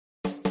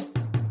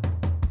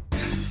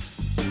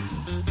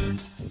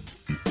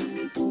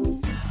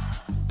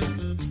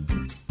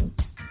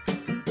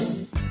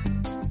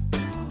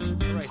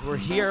We're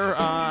here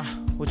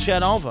with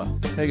Chad Alva.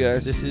 Hey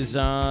guys. This is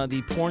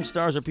the Porn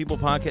Stars Are People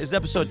podcast. This is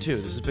episode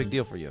 2. This is a big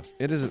deal for you.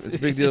 It is. It's a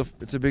big deal.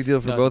 It's a big deal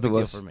for both of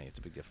us. It's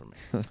a big deal for me.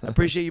 It's a big deal for me. I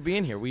appreciate you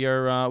being here. We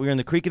are in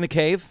the Creek in the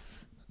Cave.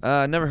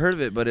 Never heard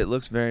of it, but it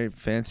looks very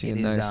fancy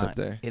and nice up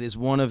there. It is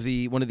one of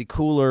the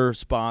cooler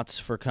spots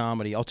for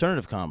comedy,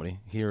 alternative comedy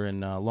here in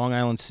Long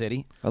Island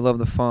City. I love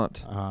the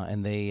font.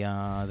 And they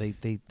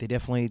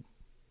definitely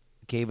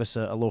gave us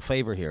a little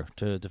favor here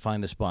to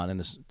find the spot in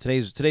this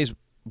today's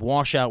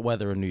washout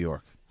weather in New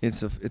York.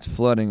 It's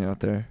flooding out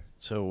there.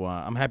 So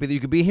I'm happy that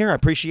you could be here. I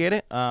appreciate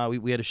it.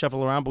 We had to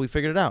shuffle around, but we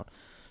figured it out.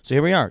 So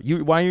here we are.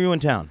 Why are you in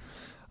town?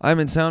 I'm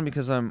in town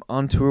because I'm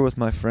on tour with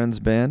my friend's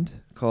band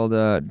called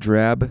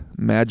Drab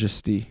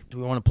Majesty. Do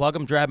we want to plug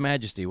them? Drab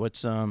Majesty.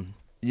 What's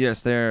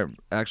Yes, they're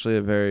actually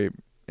a very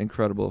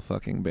incredible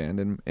fucking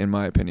band in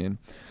my opinion.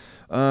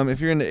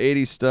 If you're into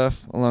 80s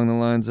stuff along the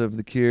lines of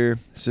The Cure,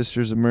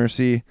 Sisters of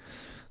Mercy,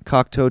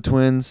 Cocteau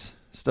Twins,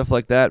 stuff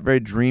like that, very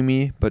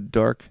dreamy but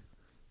dark.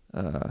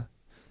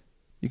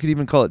 You could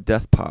even call it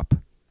death pop.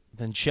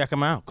 Then check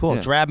them out. Cool.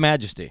 Yeah. Drab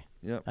Majesty.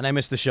 Yep. And I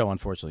missed the show,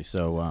 unfortunately.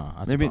 So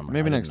that's maybe a bummer.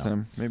 maybe I next didn't know.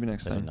 time. Maybe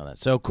next I time. didn't know that.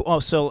 So cool. Oh,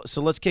 so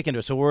let's kick into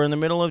it. So we're in the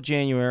middle of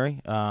January.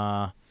 So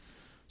a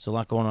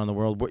lot going on in the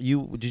world. What'd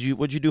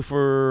you do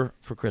for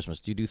Christmas?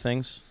 Do you do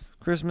things?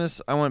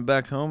 Christmas, I went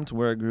back home to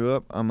where I grew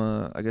up.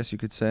 I guess you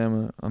could say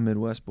I'm a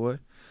Midwest boy.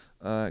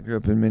 I grew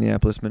up in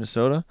Minneapolis,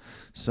 Minnesota.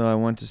 So I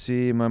went to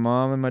see my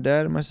mom and my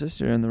dad and my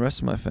sister and the rest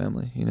of my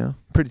family,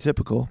 Pretty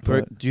typical.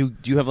 But Do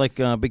you have like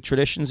big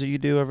traditions that you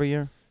do every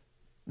year?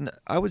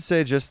 I would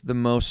say just the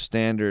most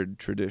standard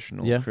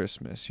traditional Yeah.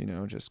 Christmas,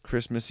 just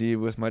Christmas Eve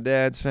with my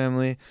dad's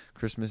family,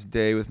 Christmas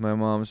Day with my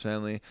mom's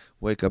family,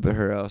 wake up at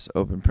her house,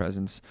 open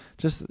presents.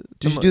 Just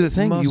Did you do the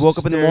thing? You woke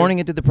up in the morning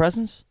and did the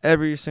presents?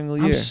 every single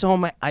year. I'm so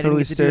mad. I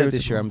Totally didn't get to do that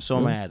this year. stereotypical. I'm so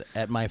Really? mad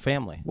at my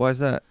family. Why is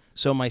that?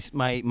 So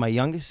my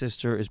youngest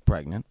sister is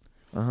pregnant,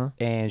 Uh-huh.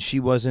 and she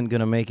wasn't going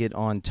to make it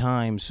on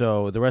time.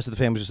 So the rest of the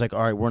family was just like,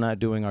 all right, we're not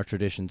doing our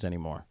traditions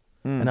anymore.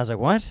 And I was like,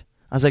 what?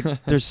 I was like,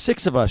 there's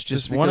 6 of us.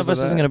 Just one because of us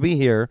of isn't that. going to be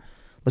here.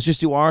 Let's just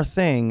do our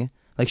thing.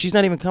 Like, she's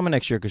not even coming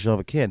next year because she'll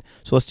have a kid.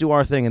 So let's do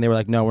our thing. And they were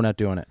like, no, we're not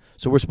doing it.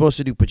 So we're supposed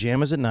to do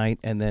pajamas at night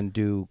and then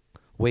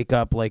wake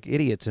up like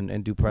idiots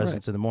and do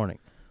presents in the morning.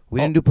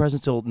 We didn't do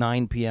presents till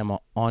 9 p.m.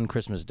 on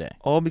Christmas Day.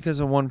 All because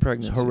of one It was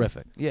pregnancy.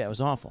 horrific. Yeah, it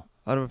was awful.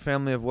 Out of a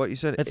family of what you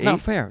said? It's 8?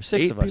 not fair.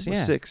 6 8 of us. people?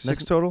 Yeah. Six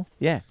That's- total?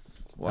 Yeah.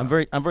 Wow.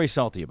 I'm very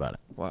salty about it.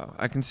 Wow.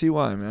 I can see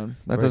why, man.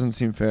 That Very doesn't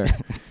seem fair.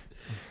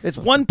 It's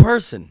one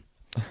person.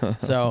 But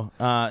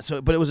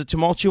it was a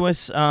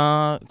tumultuous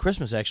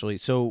Christmas actually.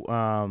 So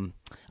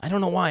I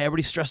don't know why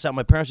everybody's stressed out.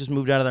 My parents just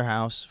moved out of their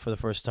house for the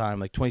first time.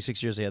 Like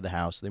 26 years they had the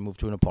house. They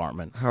moved to an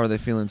apartment. How are they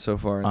feeling so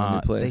far in the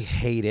new place? They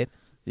hate it.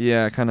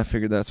 Yeah, I kind of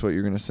figured that's what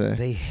you're going to say.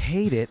 They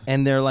hate it,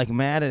 and they're like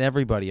mad at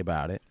everybody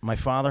about it. My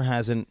father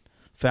hasn't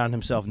found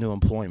himself new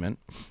employment,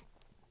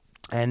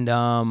 and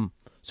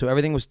so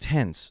everything was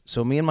tense.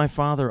 So me and my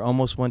father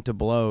almost went to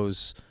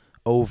blows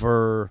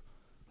over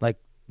like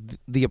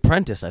The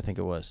Apprentice, I think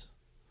it was.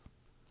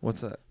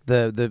 What's that?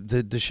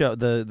 The show,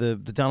 the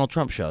Donald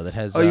Trump show that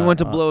has. Oh, you went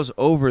to blows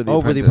over The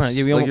over Apprentice. The Apprentice.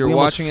 Yeah, Like you're we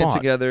almost watching it fought.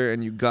 together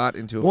and you got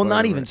into a Well, fight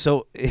not over even it.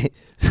 so.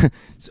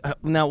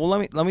 Now, well,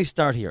 let me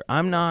start here.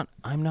 I'm not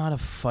a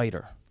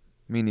fighter.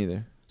 Me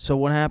neither. So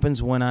what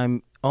happens when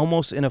I'm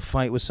almost in a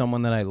fight with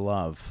someone that I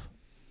love?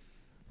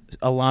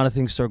 A lot of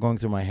things start going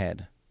through my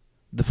head.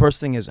 The first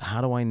thing is, how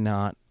do I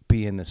not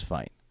be in this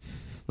fight?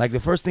 Like, the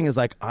first thing is,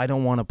 like, I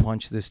don't want to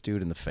punch this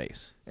dude in the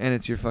face. And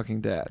it's your fucking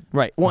dad.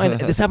 Right. Well, and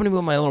this happened to me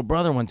with my little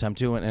brother one time,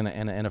 too, and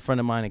a friend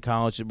of mine in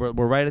college. We're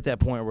right at that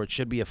point where it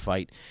should be a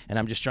fight, and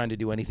I'm just trying to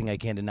do anything I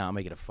can to not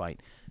make it a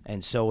fight.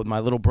 And so with my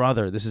little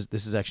brother, this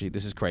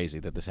is crazy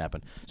that this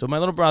happened. So with my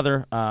little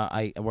brother,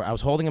 I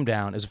was holding him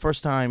down. It was the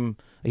first time.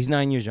 He's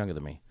 9 years younger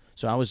than me.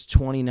 So I was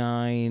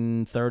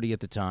 29, 30 at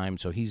the time.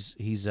 So he's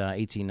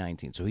 18,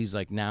 19. So he's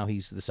like, now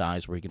he's the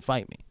size where he can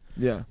fight me.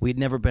 Yeah. We'd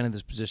never been in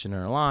this position in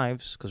our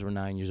lives because we're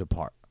 9 years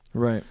apart.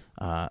 Right.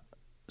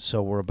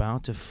 So we're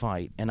about to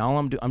fight, and all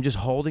I'm just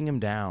holding him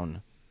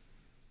down,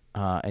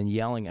 and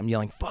yelling. I'm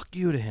yelling "fuck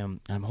you" to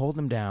him, and I'm holding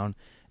him down,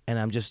 and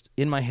I'm just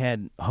in my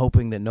head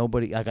hoping that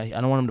nobody. Like I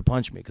don't want him to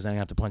punch me because I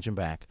have to punch him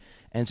back.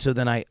 And so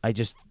then I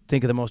just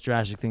think of the most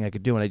drastic thing I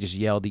could do, and I just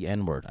yelled the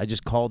N-word. I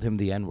just called him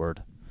the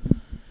N-word,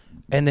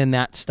 and then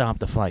that stopped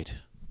the fight.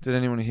 Did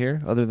anyone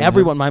hear other than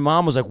Everyone. him? My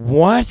mom was like,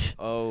 "What?"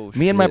 Oh,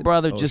 Me and my shit.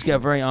 brother Oh, just shit.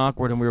 got very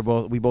awkward, and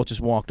we both just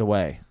walked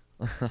away.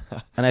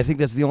 And I think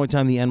that's the only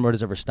time the N-word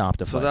has ever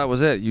stopped a So fight. that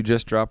was it. You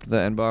just dropped the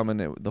N-bomb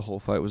and the whole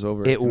fight was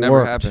over. It never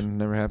worked. happened.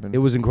 Never happened. It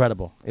was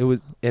incredible. It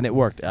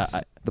worked.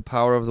 The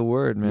power of the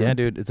word, man. Yeah,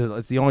 dude.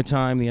 It's the only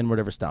time the N-word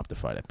ever stopped a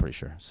fight, I'm pretty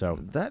sure. So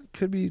That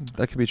could be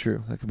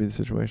true. That could be the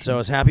situation. I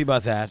was happy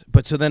about that.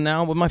 But so then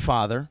now with my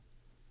father,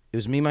 it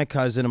was me, my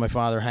cousin, and my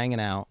father hanging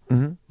out.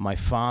 Mm-hmm. My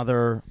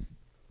father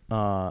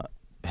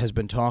has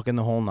been talking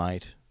the whole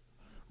night.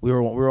 We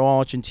were all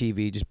watching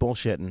TV, just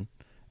bullshitting.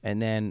 And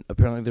then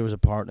apparently there was a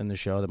part in the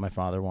show that my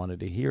father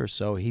wanted to hear,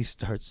 so he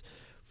starts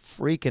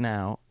freaking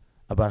out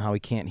about how he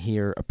can't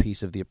hear a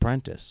piece of The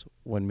Apprentice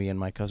when me and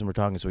my cousin were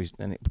talking. So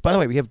by the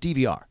way, we have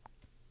DVR.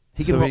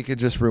 He could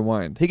just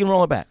rewind. He can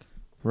roll it back.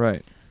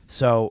 Right.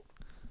 So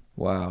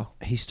wow.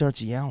 He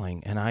starts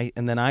yelling, and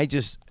then I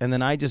just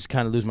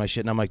kind of lose my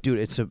shit, and I'm like, dude,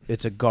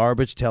 it's a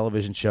garbage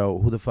television show.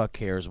 Who the fuck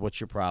cares? What's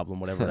your problem?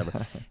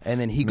 Whatever. And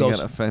then he goes,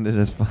 got offended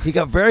as fuck. He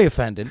got very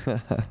offended,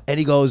 and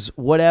he goes,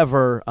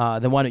 whatever.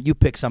 Then why don't you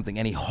pick something?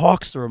 And he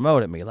hawks the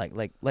remote at me,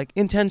 like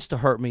intends to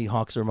hurt me.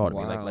 Hawks the remote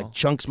at me, like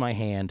chunks my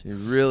hand. He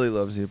really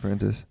loves The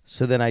Apprentice.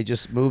 So then I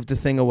just moved the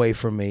thing away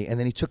from me, and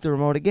then he took the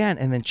remote again,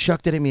 and then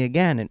chucked it at me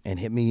again, and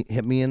hit me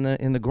in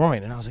the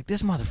groin, and I was like,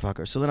 this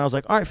motherfucker. So then I was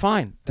like, all right,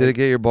 fine. Did it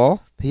get your ball?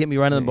 He hit me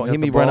right on the ball. He hit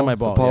me right on my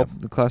ball.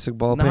 The classic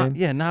ball not, pain.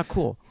 Yeah, not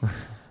cool.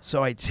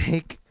 So I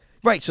take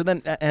right. So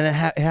then, and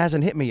it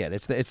hasn't hit me yet.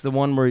 It's the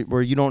one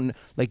where you don't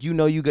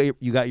you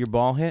got your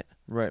ball hit.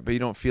 Right, but you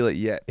don't feel it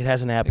yet. It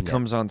hasn't happened. It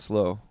comes on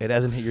slow. It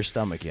hasn't hit your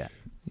stomach yet.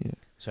 Yeah.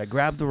 So I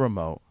grab the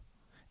remote,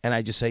 and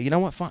I just say, you know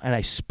what, fine. And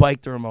I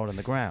spike the remote on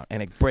the ground,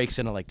 and it breaks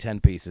into like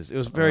 10 pieces. It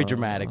was very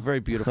dramatic, very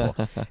beautiful.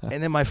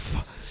 And then my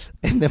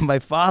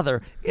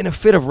father, in a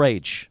fit of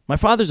rage. My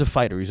father's a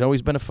fighter. He's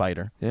always been a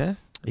fighter. Yeah.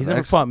 He's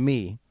never fought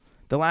me.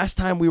 The last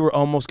time we were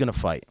almost gonna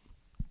fight,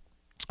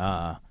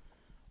 I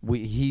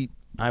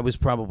was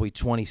probably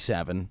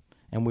 27,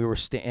 and we were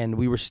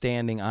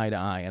standing eye to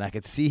eye, and I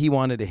could see he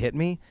wanted to hit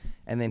me,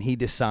 and then he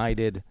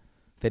decided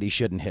that he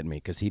shouldn't hit me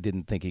because he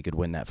didn't think he could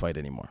win that fight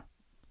anymore.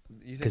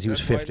 Because he was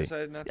 50.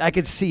 I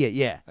could see it.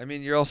 Yeah. I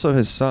mean, you're also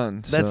his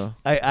son. That's. So.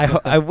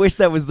 I wish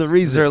that was the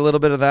reason. Is there a little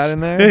bit of that in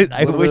there?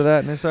 I wish bit of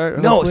that in his heart.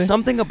 No, hopefully?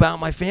 something about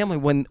my family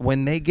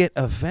when they get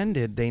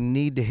offended, they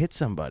need to hit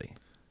somebody.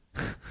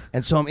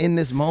 And so I'm in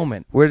this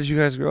moment. Where did you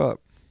guys grow up?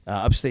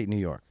 Upstate New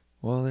York.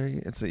 Well,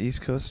 it's the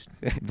East Coast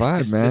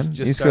vibe, man.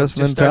 Just East start, Coast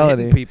just start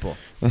mentality. hitting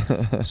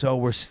people. So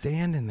we're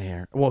standing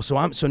there. Well,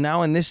 so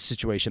now in this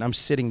situation, I'm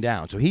sitting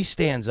down. So he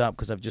stands up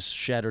because I've just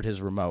shattered his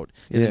remote,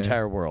 his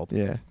entire world.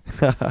 Yeah.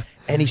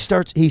 And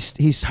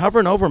he's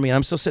hovering over me, and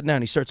I'm still sitting down.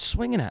 And he starts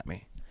swinging at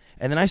me,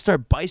 and then I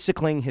start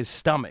bicycling his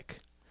stomach.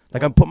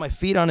 Like I put my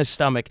feet on his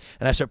stomach,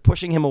 and I start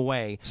pushing him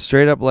away.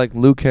 Straight up like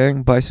Liu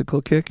Kang bicycle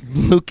kick.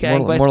 Liu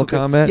Kang bicycle Mortal kick.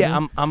 Kombat.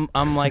 Yeah,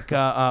 I'm like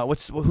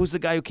who's the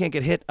guy who can't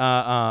get hit?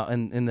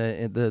 In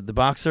the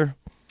boxer.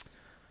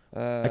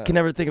 I can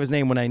never think of his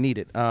name when I need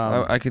it.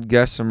 I could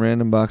guess some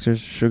random boxers.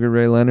 Sugar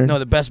Ray Leonard. No,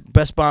 the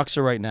best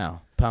boxer right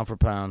now, pound for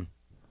pound.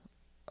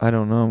 I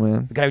don't know,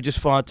 man. The guy who just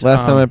fought.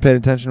 Last time I paid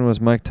attention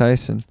was Mike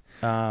Tyson.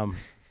 Well,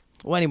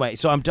 anyway,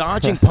 so I'm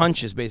dodging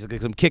punches basically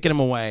because I'm kicking him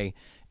away.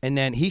 And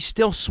then he's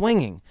still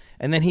swinging,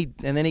 and then he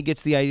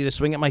gets the idea to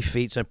swing at my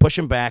feet, so I push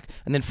him back,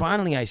 and then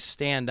finally I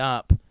stand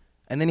up,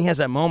 and then he has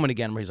that moment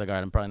again where he's like, all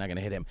right, I'm probably not going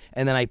to hit him,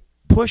 and then I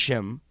push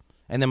him,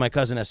 and then my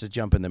cousin has to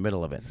jump in the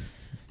middle of it.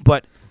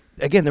 But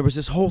again, there was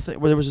this whole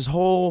thing where there was this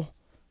whole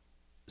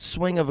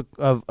swing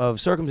of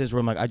circumstances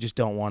where I'm like, I just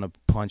don't want to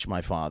punch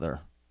my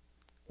father.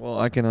 Well,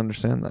 I can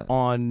understand that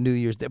on New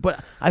Year's Day,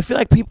 but I feel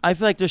like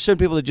there's certain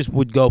people that just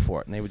would go for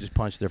it, and they would just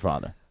punch their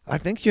father. I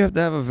think you have to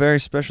have a very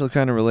special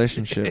kind of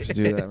relationship to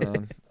do that,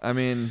 man. I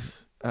mean,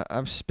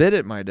 I've spit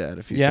at my dad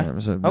a few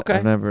times. Okay.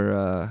 I've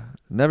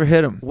never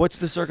hit him. What's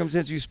the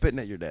circumstance you spitting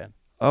at your dad?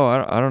 Oh,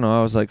 I don't know.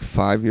 I was like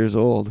 5 years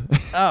old.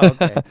 Oh,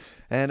 okay.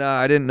 And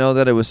I didn't know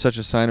that it was such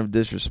a sign of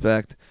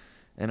disrespect.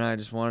 And I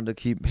just wanted to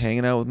keep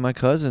hanging out with my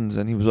cousins.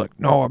 And he was like,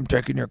 no, I'm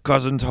taking your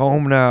cousins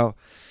home now.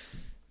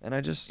 And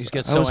I just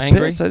I was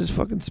angry. Pissed. I just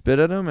fucking spit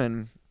at him,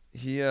 and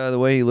he the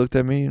way he looked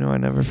at me, I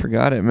never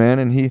forgot it, man.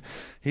 And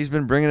he's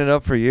been bringing it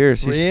up for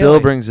years. He still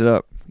brings it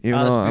up, even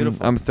though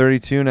I'm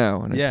 32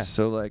 now, and it's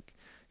so like,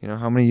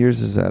 how many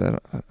years is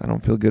that? I don't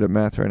feel good at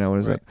math right now. What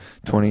is that?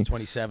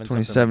 27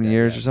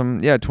 years like or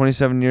something. Yeah,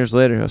 27 years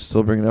later, he'll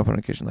still bring it up on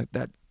occasion, like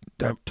that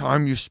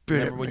time you spit at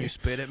me. Remember when you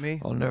spit at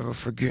me? I'll never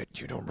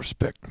forget. You don't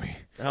respect me.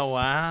 Oh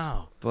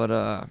wow.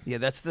 But yeah,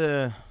 that's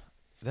the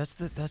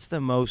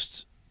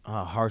most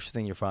harsh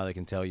thing your father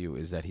can tell you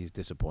is that he's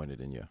disappointed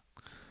in you.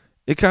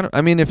 It kind of.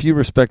 I mean, if you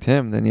respect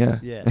him, then yeah.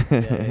 Yeah.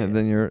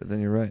 then you're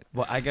right.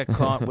 Well, I got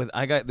caught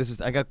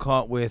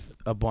with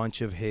a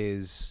bunch of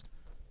his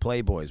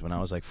Playboys when I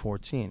was like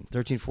 13,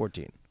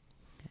 14.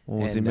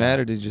 Well, was he mad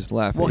or did he just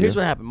laugh? Well, here's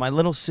what happened. My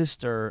older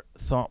sister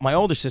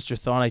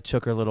thought I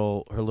took her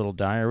little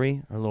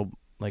diary, her little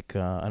I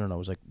don't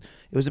know. It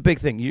was a big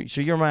thing. So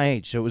you're my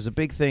age, so it was a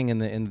big thing.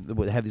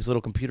 They had these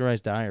little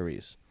computerized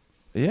diaries.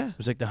 Yeah, it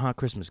was like the hot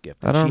Christmas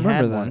gift. I don't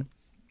remember that. One,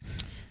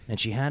 and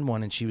she had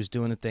one, and she was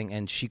doing the thing,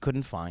 and she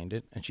couldn't find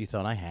it, and she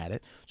thought I had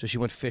it, so she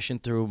went fishing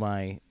through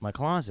my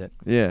closet.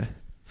 Yeah,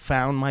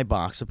 found my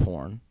box of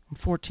porn. I'm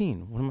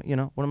 14.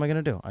 What am I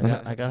gonna do?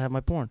 I gotta have my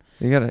porn.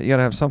 You gotta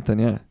have something,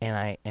 yeah.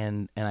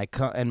 And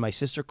my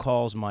sister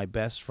calls my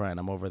best friend.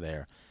 I'm over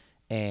there,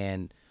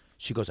 and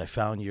she goes, "I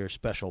found your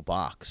special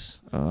box."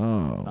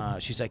 Oh.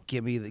 She's like,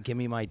 "Give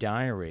me my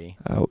diary."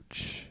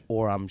 Ouch.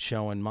 Or I'm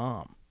showing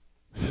mom.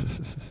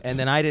 And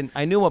then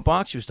I knew what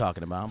box she was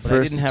talking about, but I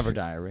didn't have her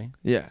diary.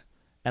 Yeah.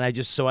 And I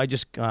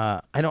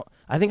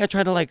think I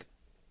tried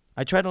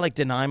to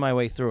deny my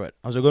way through it.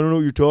 I was like, I don't know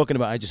what you're talking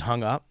about. I just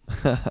hung up.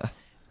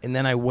 and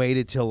then I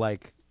waited till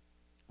like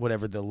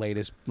whatever the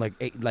latest, like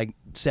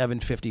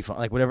 7:55,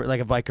 like whatever, like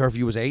if my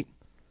curfew was 8,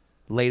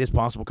 latest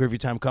possible curfew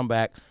time. Come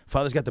back.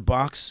 Father's got the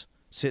box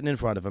sitting in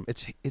front of him.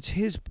 It's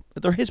his.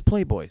 They're his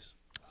Playboys.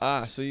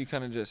 Ah, so you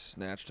kind of just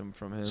snatched them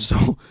from him.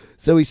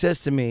 So he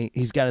says to me,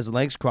 he's got his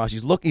legs crossed.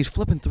 He's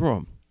flipping through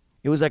them.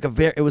 It was like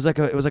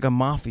a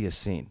mafia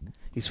scene.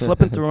 He's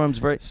flipping through them,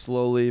 very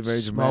slowly,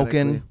 very smoking.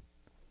 dramatically.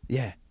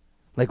 Yeah,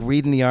 like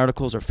reading the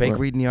articles or fake Right.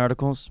 reading the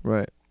articles.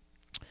 Right.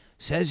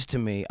 Says to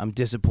me, "I'm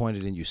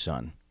disappointed in you,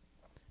 son."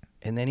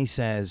 And then he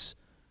says,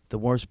 "The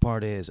worst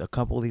part is a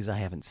couple of these I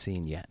haven't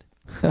seen yet."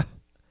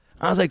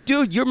 I was like,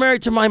 "Dude, you're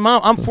married to my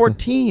mom. I'm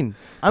 14.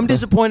 I'm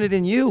disappointed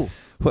in you."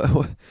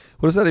 What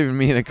does that even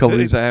mean? A couple of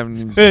these I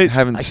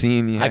haven't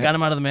seen yet. I got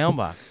him out of the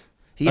mailbox.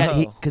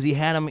 Because he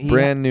had him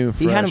brand new.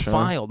 He had him fresh,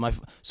 huh? filed.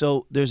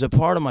 So there's a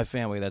part of my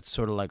family that's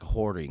sort of like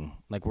hoarding,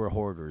 like we're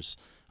hoarders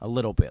a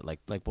little bit. Like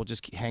we'll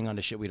just hang on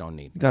to shit we don't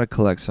need. You gotta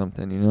collect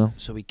something, you know.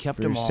 So he kept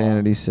For them your all.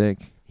 sanity's sake.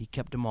 He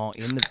kept them all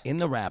in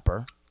the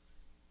wrapper,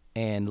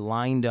 and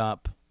lined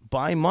up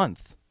by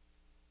month,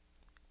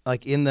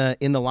 like in the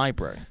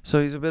library.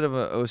 So he's a bit of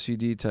a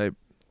OCD type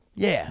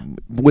Yeah,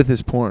 with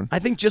his porn. I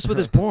think just with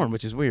his porn,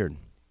 which is weird.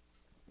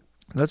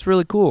 That's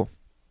really cool.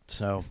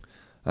 So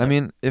I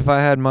mean, if I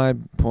had my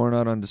porn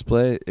out on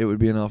display, it would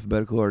be in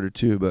alphabetical order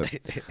too, but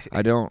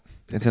I don't.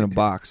 It's in a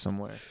box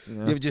somewhere. You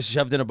know? you ever just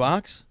shoved in a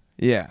box?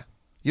 Yeah.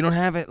 You don't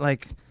have it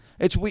like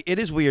it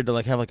is weird to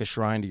like have like a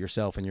shrine to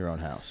yourself in your own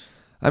house.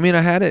 I mean,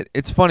 I had it.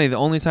 It's funny. The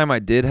only time I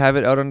did have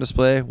it out on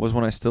display was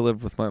when I still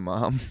lived with my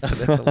mom.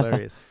 That's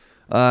hilarious.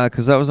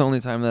 Because that was the only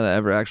time that I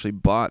ever actually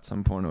bought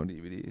some porno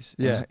DVDs.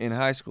 Yeah. In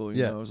high school,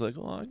 you know, I was like,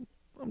 well,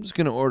 I'm just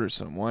gonna order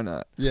some. Why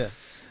not? Yeah.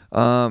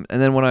 And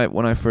then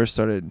when I first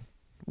started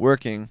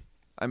working,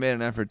 I made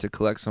an effort to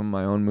collect some of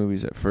my own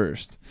movies at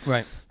first.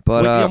 Right.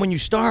 But when you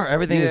start,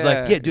 everything is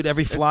like, dude,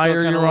 every it's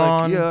flyer still you're kinda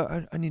on.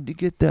 Like, I need to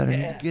get that. I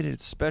need to get it.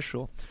 It's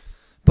special.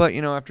 But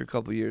after a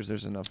couple of years,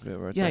 there's enough of it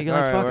where it's like, you're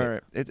like, all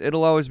fuck right.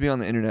 It'll always be on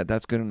the internet.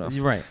 That's good enough.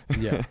 You're right.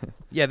 Yeah.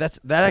 Yeah.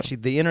 Actually,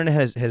 the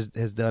internet has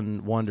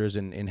done wonders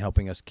in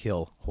helping us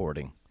kill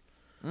hoarding.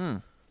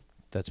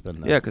 That's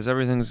been Yeah, because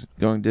everything's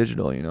going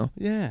digital.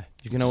 Yeah.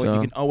 You can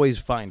always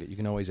find it. You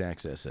can always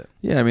access it.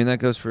 Yeah, I mean that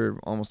goes for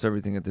almost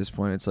everything at this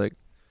point. It's like,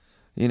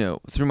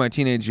 through my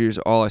teenage years,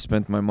 all I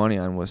spent my money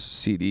on was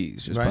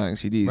CDs, just buying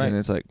CDs, and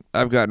it's like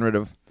I've gotten rid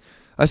of.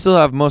 I still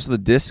have most of the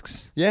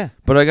discs. Yeah.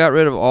 But I got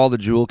rid of all the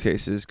jewel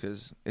cases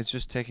because it's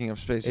just taking up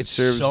space. It It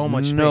serves so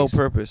much no space.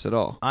 purpose at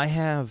all. I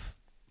have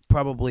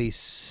probably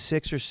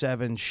 6 or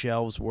 7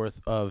 shelves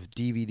worth of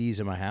DVDs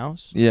in my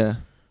house Yeah.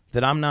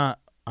 that I'm not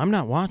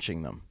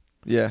watching them.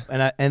 Yeah.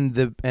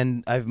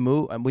 And I've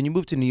moved. When you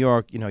move to New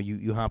York,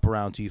 you hop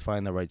around till you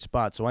find the right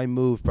spot. So I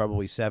moved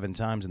probably 7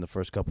 times in the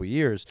first couple of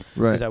years.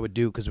 Right.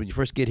 Because when you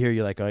first get here,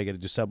 you're like, oh, you got to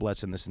do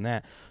sublets and this and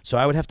that. So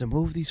I would have to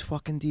move these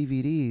fucking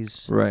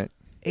DVDs Right.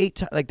 8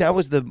 times. Like that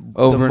was the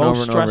Over and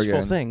most over and over stressful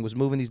again. thing was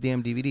moving these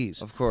damn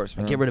DVDs. Of course,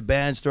 man. I get rid of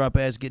bands, throw out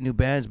bands, get new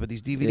bands, but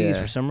these DVDs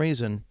Yeah. for some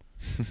reason.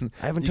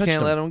 I haven't You touched can't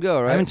them. let them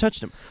go, right? I haven't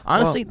touched them.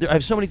 Honestly, I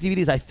have so many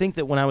DVDs. I think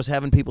that when I was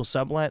having people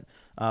sublet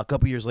a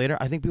couple years later,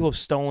 I think people have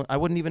stolen. I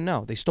wouldn't even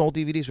know. They stole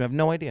DVDs. I have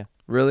no idea.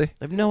 Really?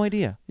 I have no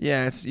idea.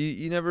 Yeah, it's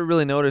you never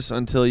really notice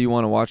until you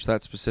want to watch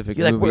that specific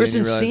You're like, movie. where's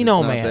and you realize Encino it's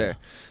not Man? there.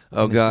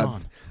 Oh, And it's God.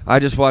 gone. I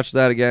just watched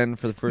that again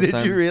for the first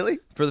time. Did you really?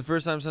 For the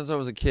first time since I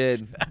was a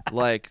kid,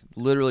 like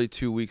literally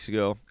 2 weeks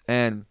ago.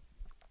 And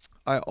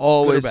I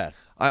always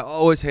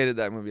hated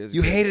that movie as a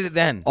You kid. hated it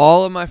then.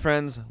 All of my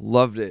friends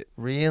loved it.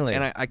 Really?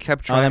 And I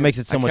kept trying. that makes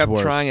it so much I kept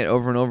worse. trying it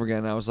over and over again.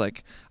 And I was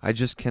like, I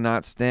just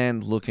cannot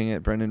stand looking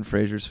at Brendan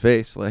Fraser's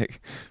face,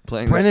 like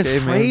playing Brendan this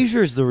caveman.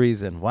 Fraser's the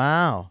reason.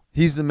 Wow.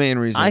 He's the main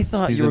reason. I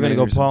thought He's you were the going to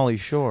main go reason. Pauly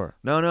Shore.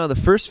 No. The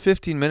first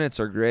 15 minutes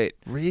are great.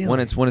 Really? When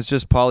it's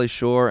just Pauly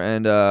Shore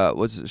and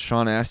what's it,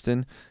 Sean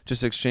Astin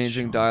just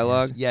exchanging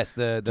dialogue. Yes,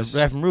 the Just-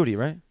 guy from Rudy,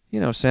 right?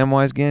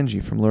 Samwise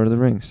Gamgee from Lord of the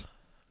Rings.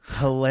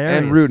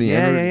 Hilarious. And Rudy,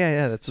 Yeah, and Rudy.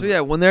 yeah. That's So yeah,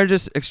 when they're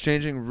just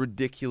exchanging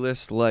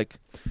ridiculous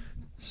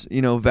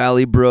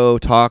Valley Bro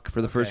talk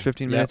for the first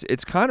 15 Yep. minutes,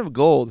 it's kind of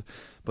gold.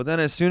 But then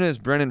as soon as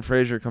Brendan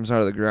Fraser comes out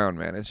of the ground,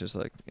 man, it's just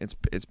like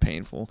it's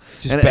painful.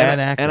 Just bad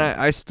acting. And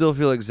I still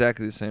feel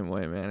exactly the same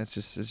way, man. It's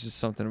just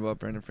something about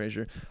Brendan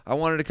Fraser. I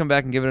wanted to come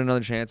back and give it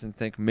another chance and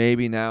think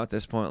maybe now at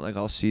this point, like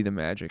I'll see the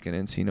magic in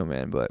Encino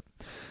Man, but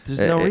There's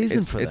no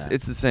reason for it's, that.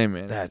 It's the same,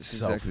 man. That's It's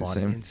so exactly the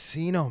funny.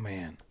 same. Encino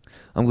Man.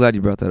 I'm glad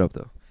you brought that up,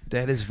 though.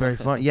 That is very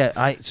funny. Yeah,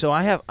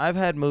 I've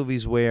had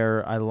movies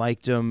where I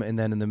liked them, and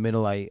then in the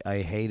middle I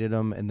hated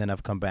them, and then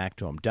I've come back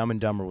to them. Dumb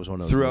and Dumber was one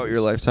of those. Throughout movies.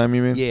 your lifetime,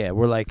 you mean? Yeah,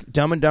 we're like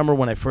Dumb and Dumber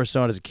when I first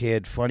saw it as a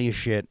kid, funny as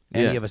shit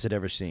any Yeah. of us had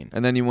ever seen.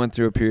 And then you went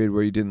through a period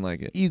where you didn't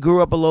like it. You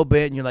grew up a little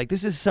bit, and you're like,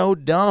 this is so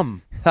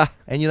dumb.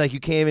 And you're like, you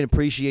can't even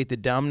appreciate the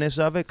dumbness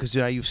of it because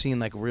you've seen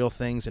like real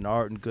things and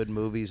art and good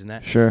movies and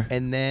that. Sure.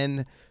 And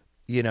then,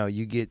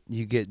 you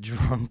get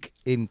drunk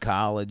in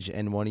college,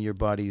 and one of your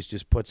buddies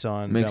just puts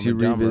on Makes Dumb you and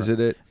Dumber, revisit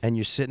it. and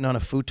you're sitting on a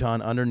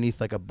futon underneath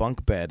like a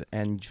bunk bed,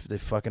 and they're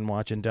fucking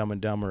watching Dumb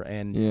and Dumber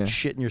and Yeah.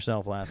 shitting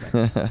yourself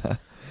laughing.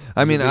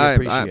 I mean, really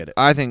appreciate it.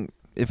 I think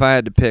if I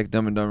had to pick,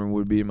 Dumb and Dumber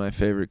would be my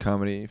favorite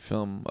comedy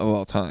film of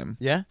all time.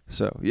 Yeah.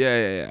 So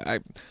yeah.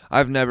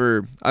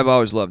 I've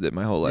always loved it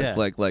my whole life, Yeah.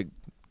 like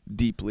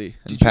deeply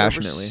and Did you ever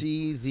passionately.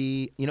 see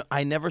the?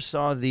 I never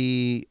saw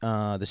the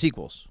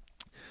sequels.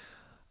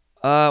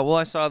 Well,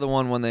 I saw the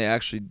one when they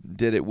actually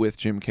did it with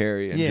Jim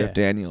Carrey and Yeah. Jeff I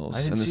Daniels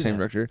didn't and the see same that.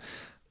 director.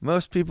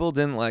 Most people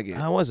didn't like it.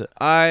 How was it?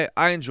 I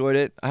enjoyed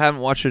it. I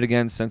haven't watched it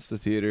again since the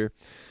theater,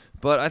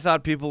 but I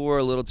thought people were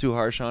a little too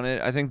harsh on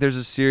it. I think there's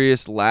a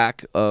serious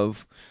lack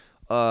of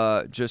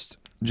just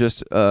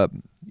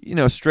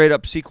straight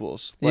up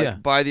sequels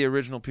by the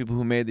original people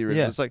who made the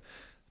original. Yeah. It's like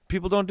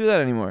people don't do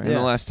that anymore in Yeah.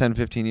 the last 10,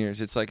 15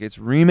 years. It's like it's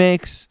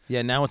remakes.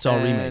 Yeah. Now it's all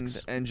and,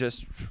 remakes. and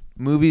just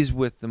movies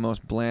with the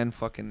most bland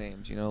fucking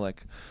names.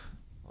 Like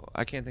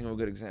I can't think of a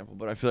good example,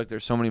 but I feel like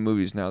there's so many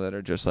movies now that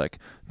are just like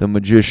The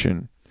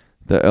Magician,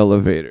 The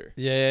Elevator,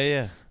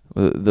 Yeah.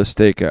 The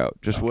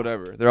Stakeout, just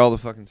whatever. They're all the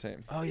fucking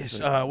same. Oh yes.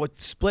 So-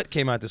 What Split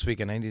came out this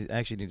weekend? I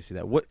actually need to see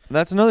that. What?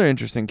 That's another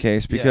interesting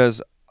case Yeah.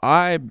 because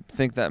I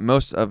think that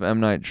most of M.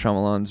 Night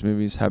Shyamalan's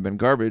movies have been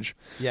garbage.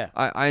 Yeah.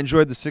 I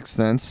enjoyed The Sixth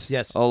Sense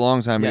Yes. a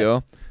long time Yes.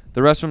 ago.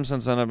 The rest of them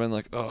since then I've been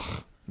like,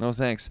 ugh, no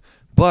thanks.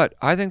 But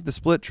I think the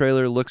Split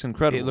trailer looks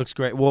incredible. It looks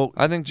great. Well,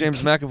 I think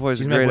James McAvoy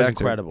is a James great McAvoy's actor.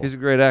 incredible. He's a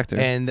great actor.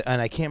 and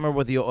I can't remember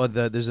what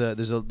there's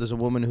a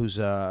woman who's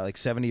like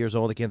 70 years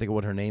old. I can't think of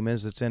what her name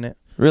is that's in it.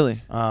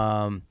 Really?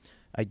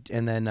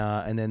 And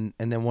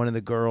then one of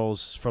the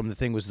girls from the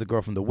thing was the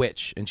girl from The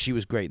Witch, and she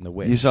was great in The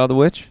Witch. You saw The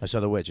Witch? I saw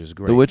The Witch. It was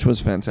great. The Witch was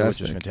The Witch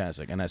fantastic. was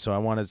fantastic, and I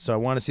want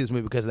to see this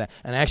movie because of that.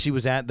 And I actually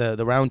was at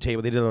the round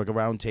table. They did like a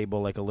round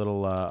table, like a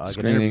little like an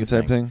Screening interview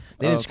type thing?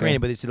 They didn't screen it,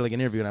 but they did like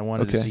an interview, and I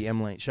wanted to Okay. see M.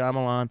 Night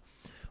Shyamalan.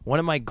 One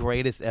of my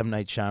greatest M.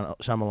 Night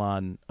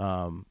Shyamalan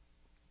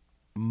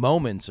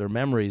moments or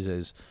memories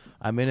is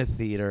I'm in a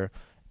theater,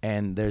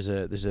 and there's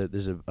a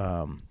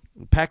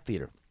packed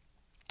theater,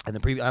 and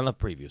I love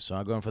previews, so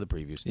I'm going for the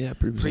previews. Yeah,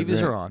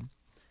 Previews are on,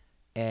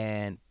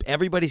 and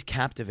everybody's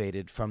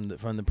captivated from the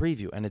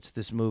preview, and it's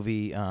this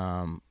movie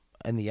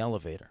in the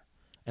elevator,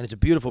 and it's a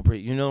beautiful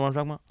preview. You know what I'm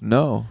talking about?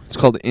 No. It's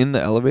called In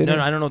the Elevator?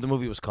 No, I don't know what the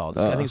movie was called.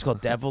 I Oh. think it's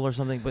called Devil or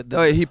something. But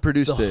He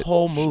produced the it.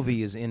 whole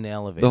movie is in the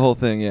elevator. The whole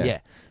thing, yeah. Yeah,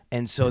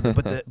 and so the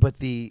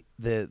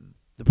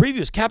preview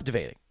is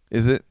captivating.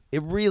 Is it?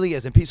 It really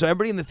is, and so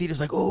everybody in the theater's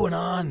like, "Oh, and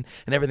on,"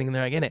 and everything, and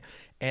they're like in it,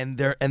 and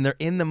they're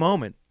in the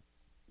moment,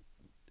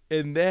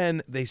 and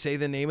then they say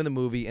the name of the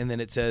movie, and then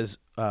it says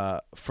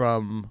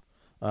from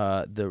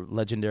the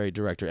legendary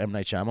director M.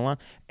 Night Shyamalan,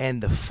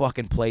 and the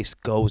fucking place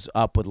goes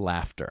up with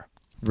laughter.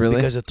 Really?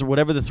 Because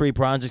whatever the three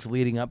projects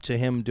leading up to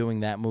him doing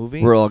that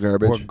movie We're all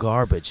garbage. were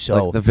garbage.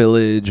 So Like The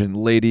Village and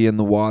Lady in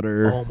the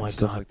Water. oh my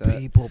stuff god, like that.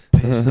 people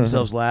pissed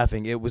themselves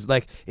laughing. It was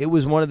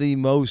one of the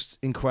most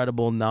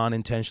incredible,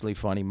 non-intentionally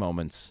funny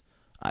moments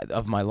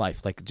of my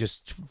life. Like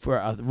just for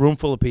a room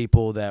full of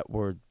people that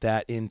were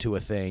that into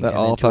a thing, That and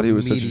all then to thought he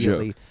was such a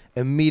joke.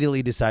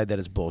 Immediately decide that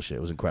it's bullshit.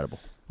 It was incredible.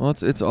 Well,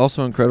 it's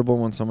also incredible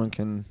when someone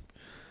can,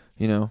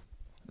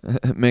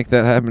 make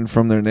that happen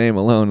from their name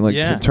alone. Like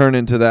Yeah. to turn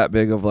into that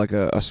big of like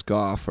a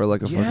scoff or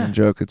like a Yeah. fucking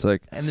joke. It's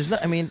like, And there's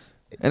not. I mean,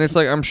 and it's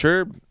like I'm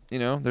sure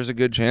there's a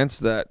good chance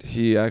that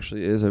he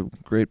actually is a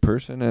great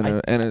person and I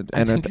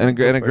think he's a a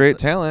good great person.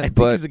 talent. I think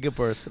but he's a good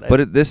person.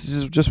 this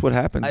is just what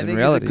happens I in think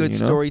reality. he's a good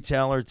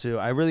storyteller too.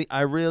 I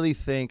really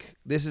think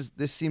this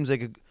seems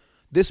like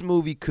this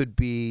movie could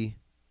be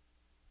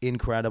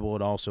incredible.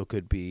 It also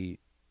could be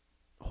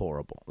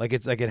horrible. Like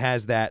it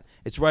has that.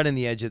 It's right in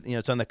the edge of,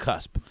 it's on the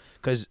cusp,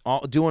 because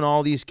doing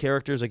all these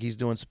characters, like he's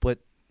doing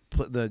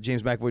the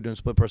James McAvoy doing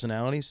split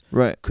personalities,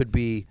 Right. could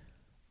be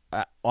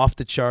off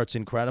the charts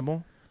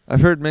incredible, I've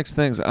heard mixed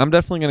things. I'm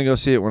definitely gonna go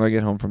see it when I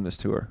get home from this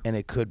tour. and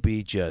it could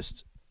be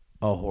just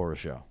a horror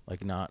show,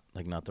 like not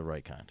the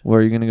right kind. Where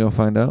are you gonna go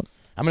find out?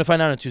 I'm gonna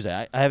find out on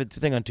Tuesday. I have a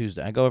thing on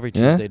Tuesday. I go every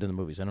Yeah? Tuesday to the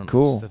movies. I don't know.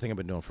 Cool. It's the thing I've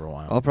been doing for a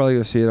while. I'll probably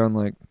go see it on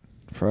like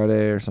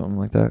Friday or something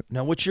like that.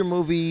 Now, what's your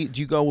movie?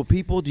 Do you go with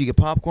people? Do you get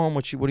popcorn?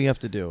 What do you have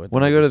to do?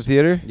 When I go to the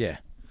theater, yeah.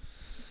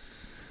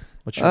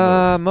 What's your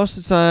move? most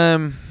of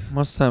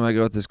the time I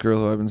go with this girl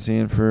who I've been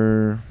seeing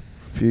for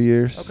a few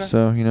years. Okay.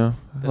 So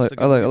That's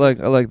the I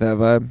like that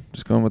vibe.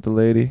 Just going with the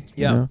lady.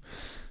 Yeah.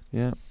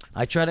 Yeah.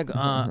 I try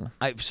to.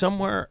 I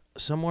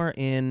somewhere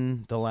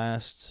in the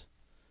last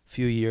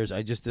few years,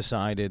 I just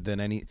decided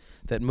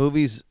that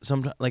movies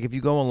sometimes, like if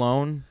you go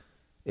alone,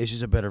 it's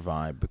just a better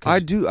vibe. Because I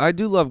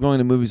do love going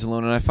to movies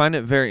alone, and I find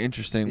it very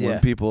interesting Yeah. when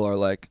people are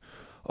like,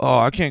 "Oh,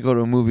 I can't go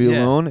to a movie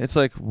Yeah. alone." It's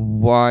like,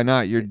 why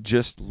not? You're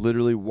just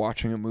literally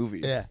watching a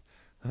movie. yeah.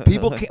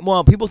 People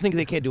think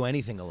they can't do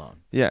anything alone.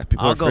 Yeah,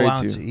 people I'll are go afraid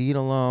out to. to eat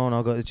alone.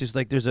 I'll go. It's just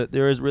like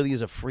really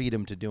is a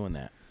freedom to doing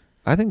that.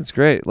 I think it's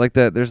great. Like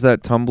that. There's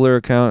that Tumblr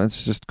account.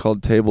 It's just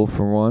called Table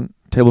for One.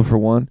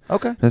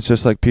 Okay. And it's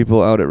just like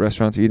people out at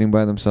restaurants eating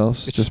by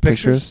themselves. It's just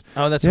pictures.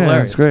 Oh, that's Yeah,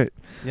 hilarious. it's great.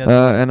 Yeah, that's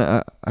hilarious.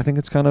 And I think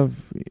it's kind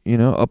of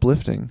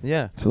uplifting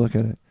Yeah. to look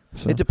at it.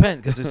 So It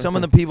depends, because some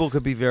of the people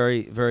could be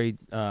very, very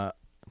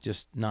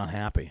just not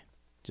happy,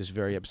 just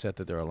very upset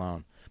that they're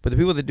alone. But the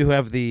people that do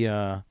have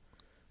the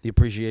the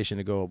appreciation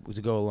to go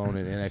alone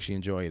and actually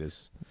enjoy it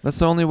is. That's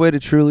the only way to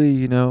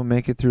truly,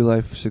 make it through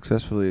life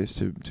successfully is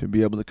to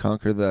be able to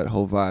conquer that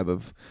whole vibe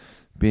of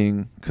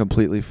being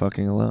completely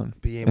fucking alone.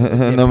 Be able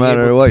to, No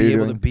matter what you're be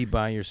able doing. to be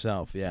by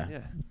yourself. Yeah.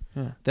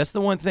 Yeah. That's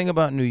the one thing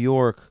about New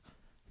York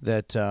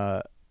that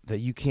that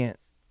you can't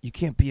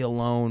be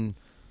alone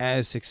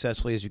as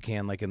successfully as you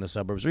can, like in the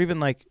suburbs, or even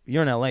like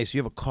you're in LA, so you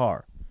have a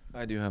car.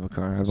 I do have a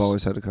car. I've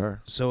always had a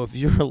car. So if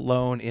you're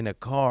alone in a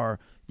car,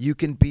 you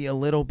can be a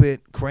little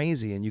bit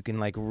crazy, and you can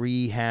like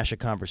rehash a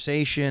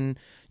conversation.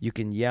 You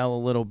can yell a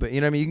little bit. You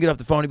know what I mean? You can get off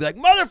the phone and be like,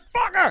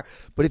 "Motherfucker!"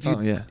 But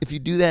if you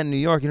do that in New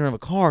York, you don't have a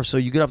car, so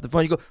you get off the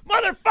phone, you go,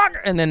 "Motherfucker!"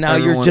 And then now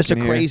Everyone you're just a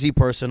can hear. crazy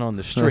person on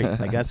the street.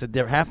 Like that's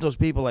half those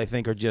people I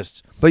think are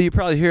just. But you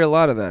probably hear a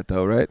lot of that,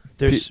 though, right?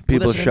 There's People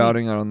that's what I mean.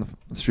 shouting out on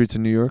the streets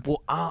of New York.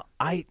 Well,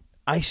 I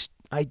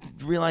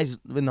realized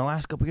in the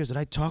last couple of years that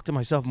I talk to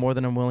myself more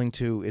than I'm willing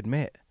to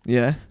admit.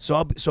 Yeah,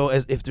 So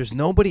if there's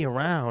nobody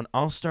around,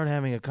 I'll start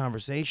having a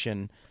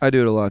conversation. I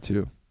do it a lot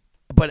too.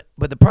 But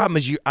the problem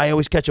is I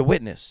always catch a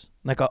witness.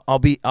 Like I'll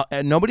be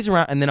nobody's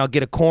around, and then I'll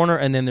get a corner,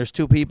 and then there's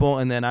two people,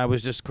 and then I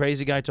was just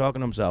crazy guy talking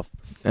to himself.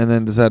 And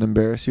then does that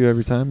embarrass you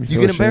every time? You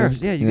feel get ashamed?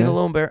 embarrassed. Yeah, you get a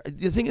little embarrassed.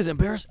 The thing is,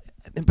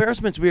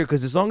 embarrassment's weird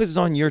because as long as it's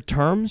on your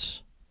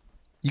terms,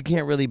 you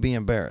can't really be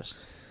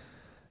embarrassed.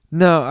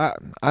 No,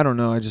 I don't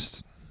know.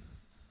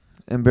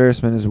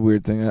 Embarrassment is a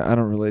weird thing. I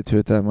don't relate to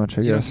it that much,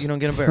 I guess. You don't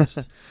get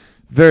embarrassed.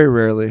 Very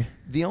rarely.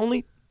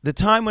 The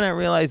time when I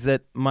realized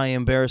that my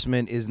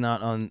embarrassment is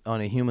not on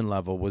a human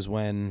level was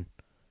when,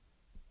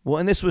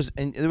 and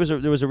there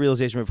was a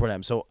realization before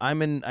that. So I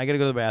gotta go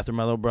to the bathroom.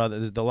 My little brother,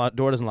 the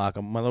door doesn't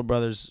lock. My little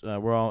brothers,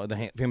 we're all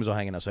the families all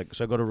hanging out. So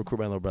I go to recruit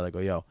my little brother. I go,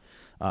 yo,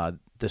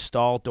 the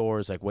stall door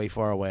is like way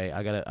far away.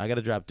 I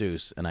gotta drop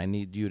deuce, and I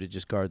need you to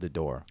just guard the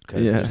door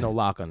because there's no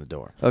lock on the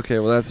door. Okay,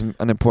 well that's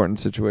an important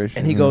situation.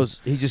 And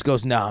he just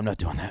goes, no, I'm not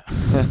doing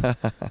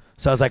that.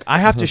 So I was like, I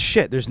have to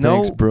shit. There's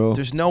Thanks, bro.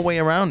 There's no way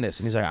around this.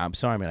 And he's like, I'm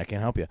sorry, man, I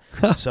can't help you.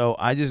 So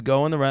I just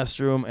go in the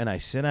restroom and I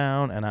sit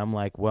down and I'm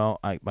like, well,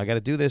 I got to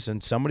do this,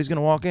 and somebody's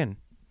gonna walk in,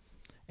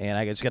 and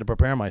I just got to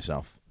prepare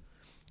myself.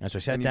 And so I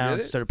sat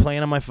down, started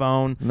playing on my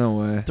phone. No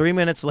way. 3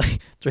 minutes late,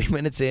 3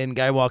 minutes in,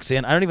 guy walks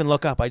in. I don't even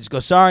look up. I just go,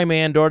 sorry,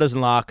 man, door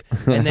doesn't lock.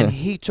 And then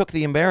he took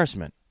the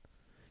embarrassment.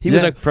 He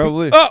was like,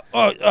 probably.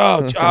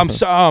 I'm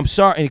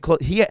sorry.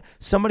 And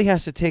somebody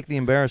has to take the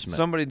embarrassment.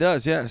 Somebody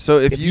does, yeah. So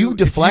if you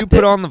deflect put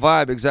it- on the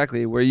vibe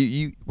exactly where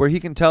where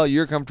he can tell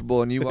you're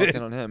comfortable and you walked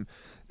in on him,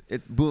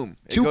 it's boom.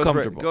 It Too goes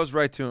comfortable. Right, goes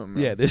right to him.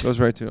 Man. Yeah, this- goes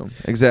right to him.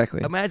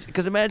 Exactly.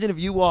 Imagine if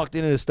you walked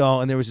into the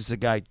stall and there was just a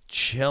guy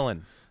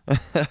chilling,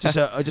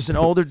 just an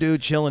older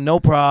dude chilling, no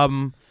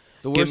problem.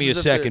 Give me a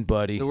second,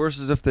 buddy. The worst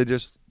is if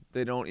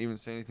they don't even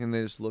say anything.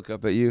 They just look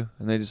up at you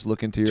and they just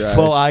look into your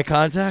Full eyes. eye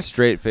contact,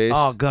 Straight face.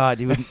 Oh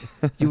God, you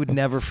would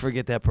never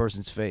forget that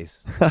person's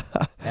face,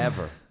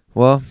 ever.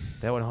 Well,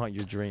 That would haunt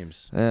your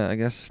dreams. yeah, I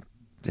guess.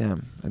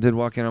 Damn, I did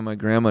walk in on my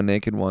grandma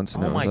naked once.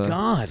 And Oh my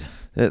God.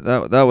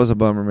 that was a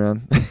bummer,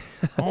 man.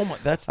 Oh my,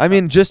 that's. I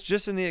mean,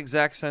 just in the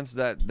exact sense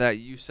that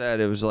you said,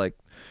 it was like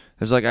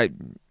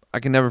I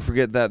can never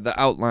forget that the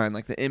outline,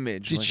 like the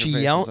image. Did like she her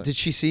face yell? was like- Did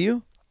she see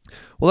you?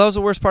 Well, that was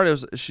the worst part. It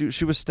was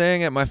she was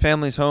staying at my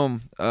family's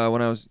home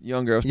when I was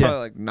younger. I was probably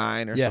like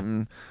 9 or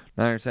something,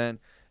 9 or 10.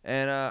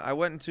 And I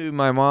went into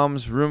my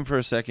mom's room for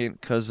a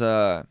second because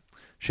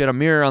she had a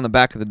mirror on the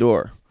back of the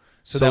door.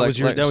 So that was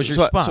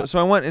your spot. So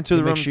I went into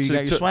the room. Make sure you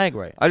got your swag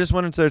right. I just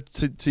went into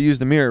there to use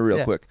the mirror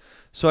real quick.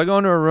 So I go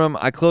into her room.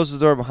 I close the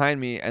door behind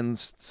me and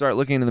start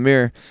looking into the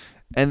mirror.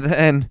 And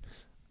then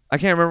I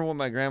can't remember what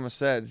my grandma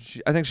said.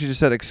 I think she just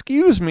said,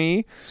 "Excuse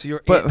me." So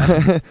you're.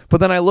 But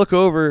then I look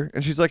over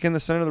and she's like in the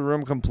center of the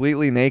room,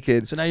 completely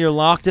naked. So now you're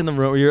locked in the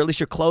room, or at least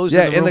you're closed.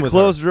 Yeah, in the room in the with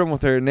closed her. room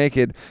with her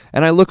naked.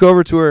 And I look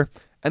over to her,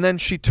 and then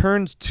she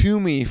turns to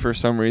me for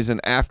some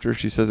reason after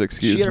she says,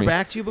 "Excuse me." She had her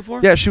back to you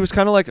before? Yeah, she was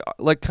kind of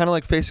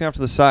like facing off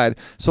to the side.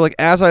 So like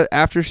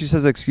after she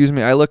says "excuse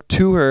me," I look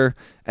to her,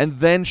 and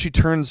then she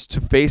turns to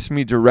face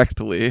me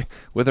directly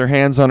with her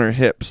hands on her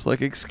hips,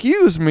 like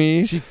 "excuse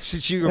me."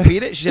 She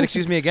repeat it? She said,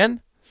 "Excuse me" again?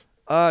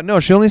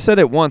 No, she only said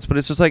it once, but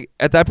it's just like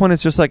at that point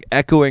it's just like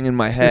echoing in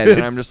my head,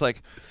 and I'm just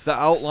like the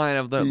outline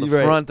of the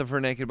Right. front of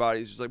her naked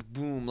body is just like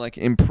boom, like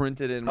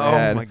imprinted in my Oh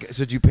head. my God!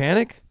 So did you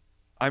panic?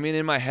 I mean,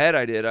 in my head,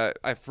 I did.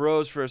 I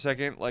froze for a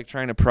second, like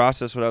trying to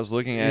process what I was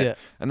looking at, Yeah.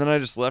 and then I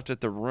just left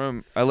the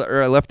room. I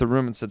left the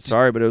room and said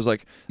sorry, but it was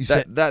like You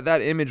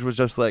that image was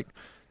just like,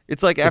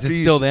 it's like after it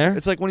you still there?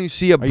 It's like when you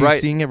see a Are you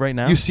bright, seeing it right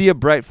now? you see a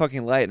bright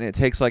fucking light, and it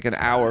takes like an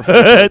hour for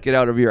it to get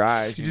out of your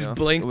eyes. You you just know?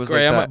 blink, It was like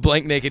grandma, that.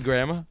 blink naked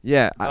grandma.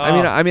 Yeah, Oh.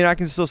 I mean, I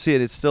can still see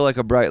it. It's still like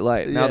a bright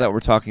light now Yeah. that we're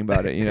talking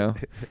about it. You know,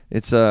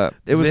 it was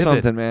vivid.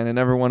 something, man. It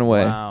never went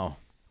away. Wow.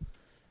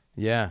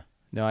 Yeah.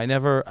 No, I've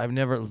never.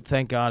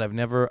 Thank God, I've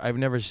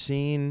never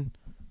seen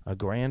a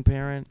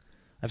grandparent.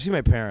 I've seen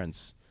my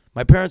parents.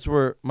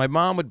 My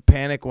mom would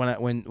panic when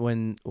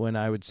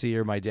I would see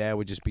her. My dad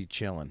would just be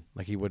chilling,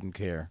 like he wouldn't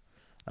care.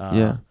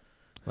 Yeah.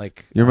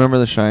 Like You remember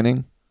The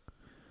Shining?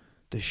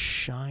 The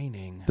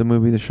Shining. The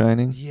movie The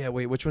Shining. Yeah,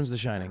 wait, which one's The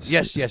Shining?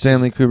 Yes.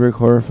 Stanley Kubrick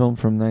horror film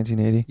from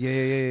 1980.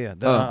 Yeah.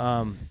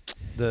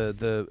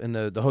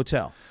 The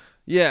hotel.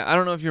 Yeah, I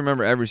don't know if you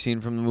remember every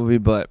scene from the movie,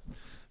 but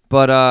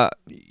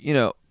you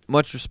know,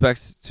 much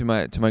respect to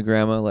my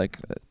grandma. Like,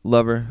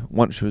 love her.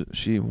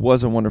 She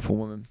was a wonderful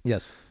woman.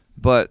 Yes.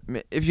 But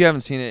if you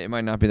haven't seen it, it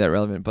might not be that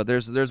relevant. But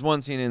there's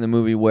one scene in the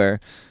movie where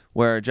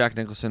Jack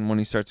Nicholson, when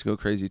he starts to go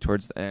crazy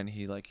towards the end,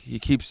 he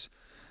keeps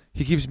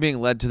being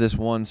led to this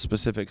one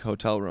specific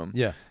hotel room.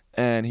 Yeah.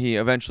 And he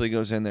eventually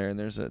goes in there, and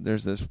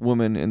there's this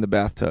woman in the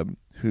bathtub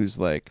who's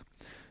like,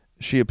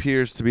 she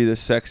appears to be this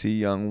sexy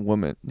young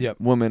woman. Yep.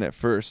 Woman at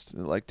first,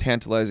 like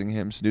tantalizing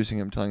him, seducing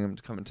him, telling him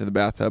to come into the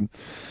bathtub,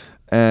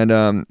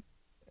 and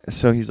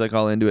so he's like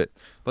all into it.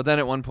 But then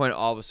at one point,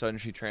 all of a sudden,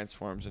 she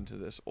transforms into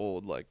this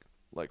old like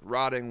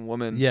rotting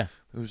woman. Yeah.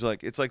 Who's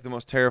like, it's like the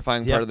most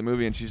terrifying part of the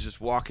movie, and she's just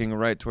walking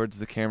right towards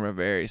the camera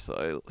very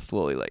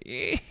slowly like,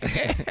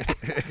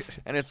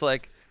 and it's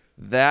like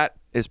that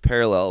is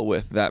parallel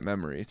with that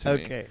memory to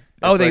me. Okay.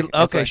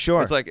 It's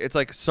Sure. It's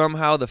like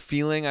somehow the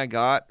feeling I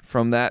got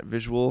from that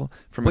visual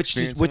from which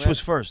was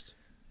first?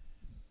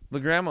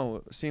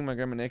 Seeing my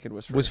grandma naked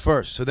was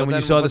first. So then when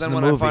you saw this in the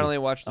when movie, I finally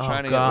watched The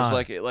Shining, it was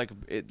like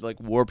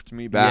it warped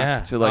me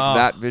back to like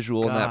that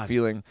visual and that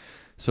feeling.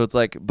 So it's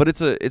like, but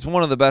it's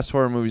one of the best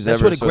horror movies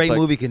ever. That's what a great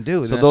movie can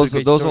do. So those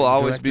will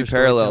always be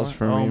parallels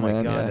for me. Oh my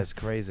man. God, Yeah. that's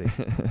crazy.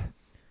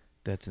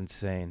 That's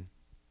insane.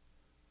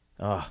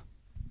 Oh.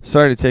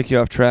 Sorry to take you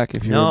off track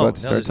if you were about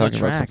to start talking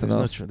about something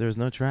else. There's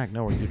no track.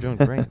 No, you're doing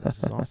great.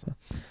 This is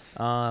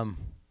awesome.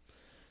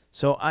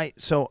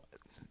 So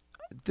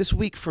this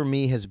week for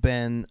me has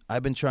been,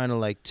 I've been trying to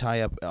like tie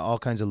up all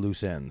kinds of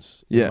loose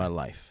ends in my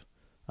life.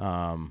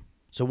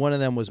 So one of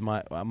them was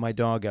my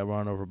dog got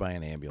run over by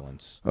an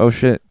ambulance. Oh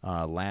shit!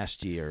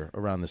 Last year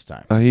around this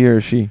time. He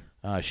or she?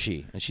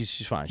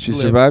 She's fine. She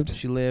survived?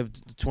 She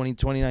lived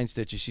 29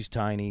 stitches. She's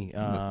tiny.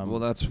 Well,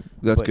 that's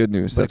good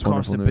news. That's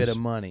wonderful news. It cost a bit of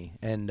money,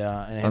 and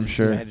I'm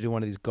sure I had to do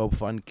one of these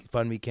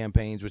GoFundMe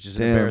campaigns, which is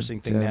an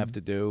embarrassing thing to have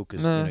to do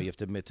because you have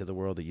to admit to the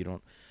world that you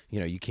don't,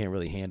 you can't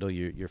really handle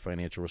your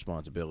financial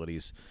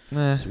responsibilities.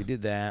 Nah. So we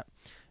did that,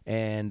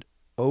 and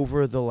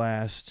over the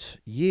last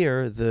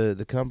year,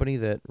 the company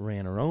that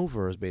ran her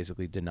over has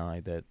basically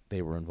denied that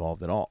they were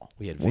involved at all.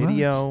 We had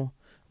video.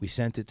 We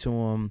sent it to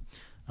them.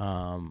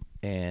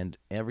 And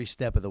every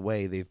step of the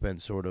way, they've been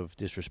sort of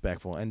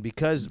disrespectful. And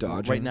because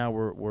right now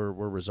we're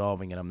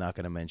resolving it, I'm not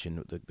going to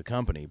mention the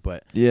company,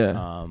 but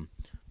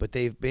but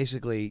they've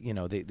basically,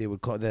 they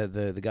would call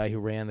the guy who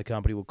ran the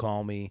company would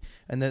call me,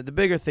 and the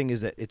bigger thing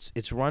is that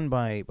it's run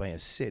by a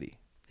city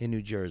in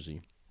New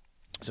Jersey,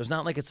 so it's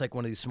not like it's like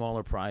one of these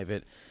smaller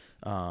private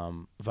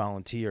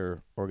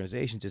volunteer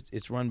organizations.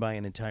 It's run by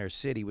an entire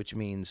city, which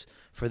means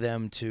for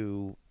them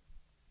to,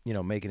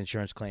 make an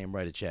insurance claim,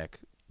 write a check,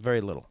 very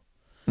little.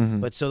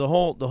 Mm-hmm. But so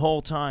the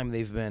whole time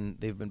they've been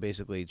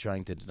basically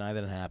trying to deny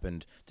that it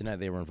happened, deny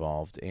they were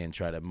involved, and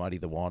try to muddy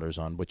the waters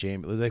on which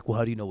ambulance. Like, well,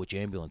 how do you know which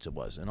ambulance it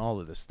was, and all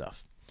of this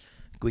stuff.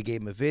 We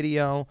gave them a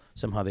video.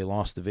 Somehow they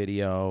lost the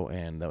video,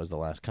 and that was the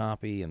last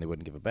copy, and they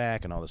wouldn't give it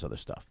back, and all this other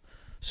stuff.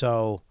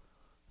 So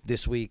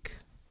this week,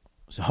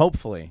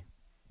 hopefully,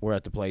 we're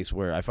at the place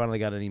where I finally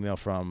got an email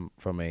from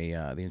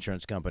the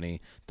insurance company.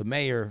 The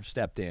mayor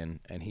stepped in,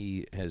 and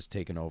he has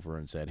taken over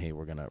and said, "Hey,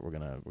 we're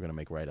gonna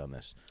make right on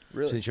this."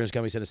 Really? So the insurance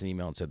company sent us an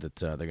email and said that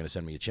they're gonna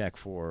send me a check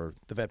for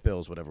the vet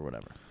bills, whatever.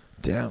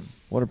 Damn,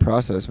 what a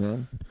process,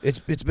 man. It's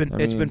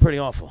been pretty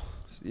awful.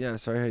 Yeah,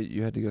 sorry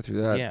you had to go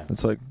through that. Yeah,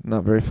 it's like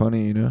not very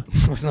funny,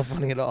 It's not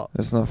funny at all.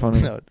 It's not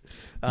funny. No.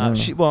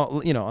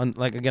 No. On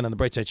the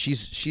bright side,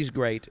 she's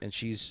great and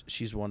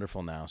she's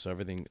wonderful now. So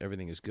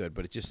everything is good.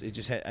 But I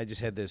just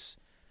had this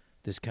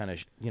kind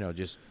of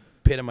just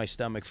pit in my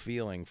stomach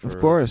feeling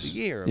for a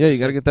year. Yeah, you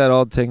got to get that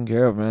all taken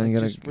care of, man. You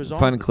got to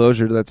find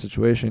closure to that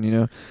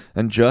situation,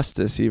 and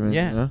justice even.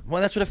 Yeah.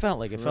 Well, that's what it felt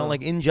like. It felt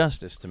like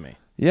injustice to me.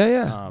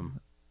 Yeah.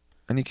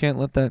 And you can't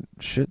let that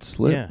shit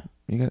slip. Yeah.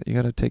 You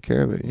got to take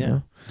care of it. You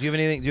know? Do you have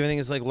anything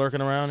that's like lurking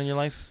around in your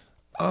life?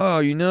 Oh,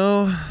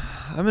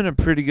 I'm in a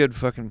pretty good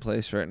fucking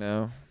place right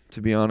now,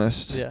 to be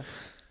honest. Yeah.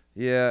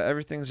 Yeah,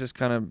 everything's just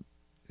kind of,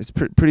 it's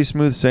pretty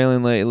smooth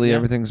sailing lately. Yeah.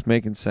 Everything's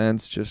making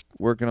sense. Just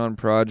working on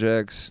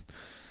projects.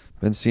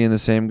 Been seeing the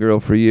same girl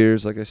for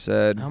years, like I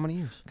said. How many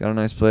years? Got a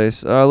nice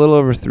place. A little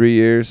over 3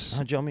 years.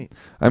 How'd y'all meet?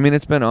 I mean,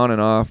 it's been on and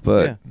off,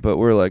 but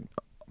we're like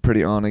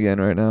pretty on again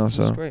right now.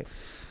 So that's great.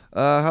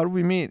 How did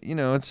we meet?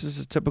 It's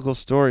just a typical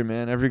story,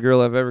 man. Every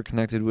girl I've ever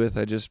connected with,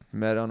 I just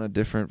met on a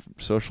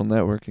different social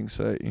networking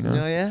site, Oh,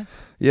 yeah?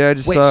 Yeah, I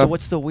just Wait, saw... so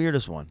what's the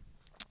weirdest one?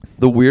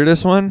 The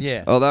weirdest one?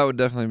 Yeah. Oh, that would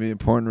definitely be a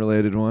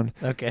porn-related one.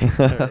 Okay.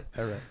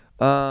 All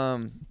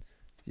right.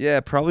 Yeah,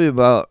 probably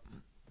about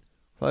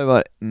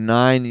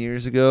 9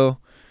 years ago,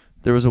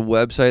 there was a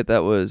website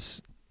that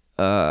was...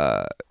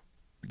 the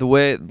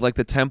way, like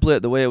the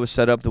template, the way it was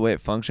set up, the way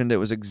it functioned, it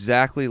was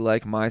exactly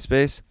like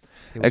MySpace.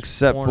 It was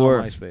except porno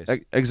for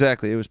MySpace.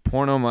 Exactly, it was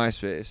porno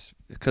MySpace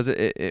because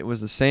it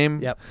was the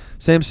same Yep.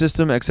 same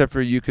system except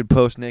for you could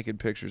post naked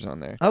pictures on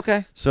there.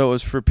 Okay. So it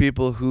was for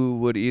people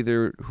who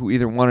either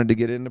wanted to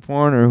get into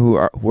porn or who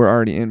were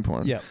already in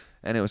porn. Yep.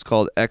 And it was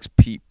called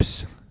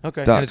xpeeps.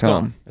 Okay. .com. And it's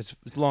gone.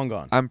 It's long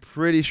gone. I'm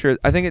pretty sure.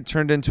 I think it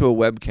turned into a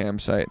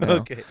webcam site now.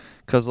 Okay.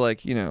 Because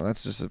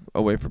that's just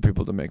a way for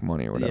people to make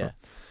money or whatever. Yeah.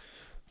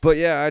 But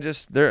yeah,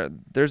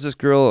 there's this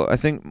girl. I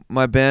think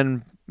my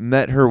band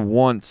met her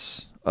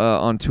once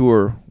on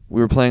tour. We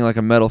were playing like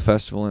a metal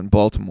festival in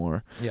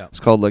Baltimore. Yeah. It's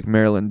called like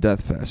Maryland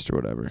Death Fest or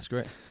whatever. That's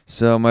great.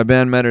 So my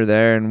band met her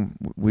there, and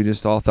we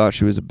just all thought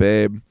she was a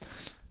babe.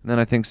 And then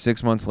I think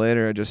 6 months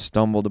later, I just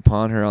stumbled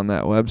upon her on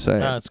that website.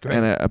 Oh, that's great.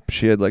 And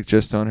she had like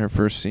just done her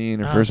first scene,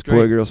 her first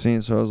boy-girl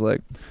scene. So I was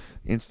like,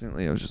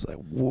 instantly, I was just like,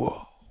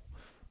 whoa.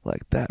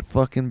 Like that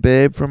fucking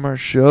babe from our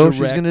show. Direct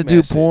She's going to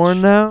message. do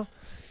porn now?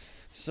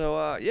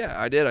 So,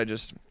 yeah, I did. I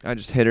just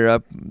hit her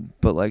up,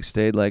 but like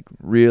stayed like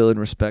real and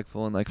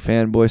respectful and like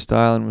fanboy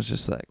style and was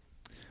just like,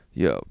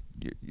 yo,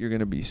 you're going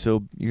to be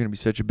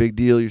such a big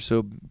deal. You're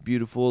so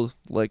beautiful.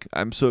 Like,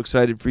 I'm so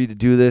excited for you to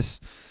do this.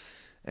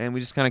 And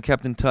we just kind of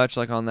kept in touch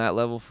like on that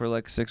level for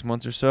like 6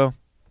 months or so.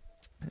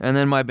 And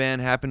then my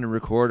band happened to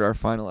record our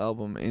final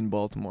album in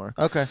Baltimore.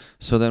 Okay.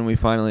 So then we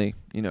finally,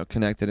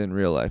 connected in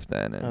real life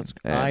then. That's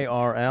and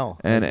IRL.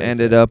 And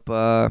ended up,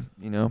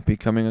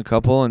 becoming a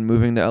couple and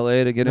moving to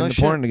LA to get No into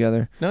shit. porn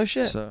together. No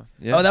shit. So,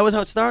 yeah. Oh, that was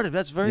how it started.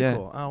 That's very Yeah.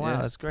 cool. Oh, wow.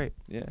 Yeah. That's great.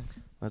 Yeah.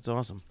 That's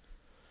awesome.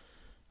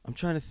 I'm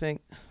trying to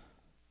think.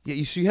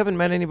 Yeah, so you haven't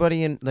met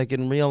anybody in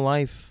real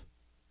life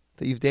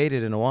that you've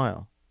dated in a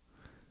while.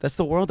 That's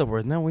the world that we're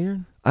in. Isn't that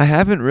weird? I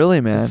haven't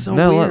really, man. That's so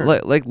no,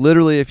 weird. like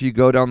literally, if you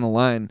go down the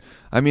line,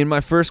 I mean, my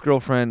first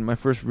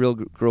real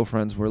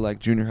girlfriends were like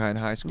junior high and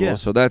high school, Yeah.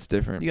 so that's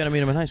different. You got to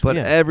meet them in high school. But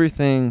yeah.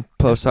 everything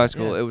post high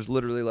school, Yeah. it was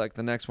literally like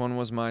the next one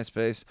was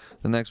MySpace,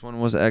 the next one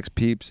was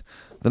xpeeps,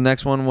 the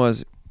next one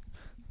was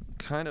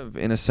kind of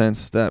in a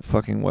sense that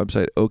fucking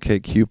website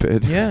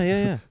OkCupid.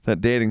 Yeah.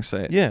 That dating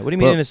site. Yeah. What do you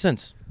mean Well, in a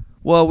sense?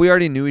 Well, we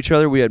already knew each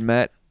other. We had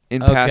met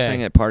in Okay.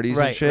 passing at parties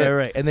Right, and shit.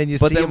 right. And then you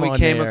But see then them we on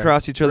came there.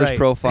 across each other's Right.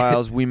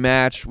 profiles. We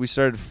matched. We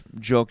started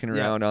joking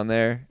Yeah. around on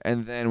there,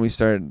 and then we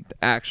started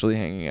actually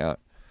hanging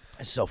out.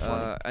 It's so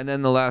funny. And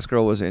then the last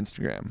girl was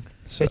Instagram.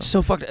 So. It's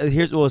so fucked.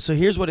 Here's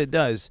what it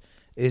does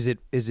is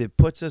it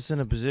puts us in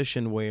a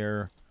position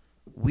where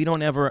we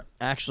don't ever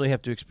actually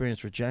have to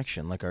experience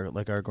rejection like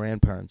our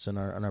grandparents and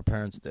our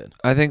parents did.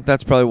 I think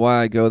that's probably why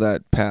I go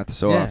that path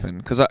so Yeah. often,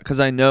 because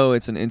I know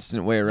it's an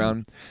instant way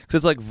around. Because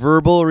it's like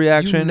verbal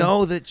reaction. You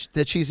know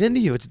that she's into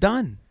you. It's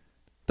done.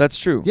 That's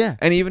true. Yeah.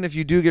 And even if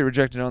you do get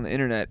rejected on the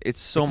internet, it's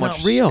so It's much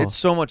not real. It's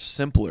so much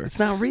simpler. It's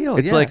not real.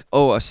 It's yeah.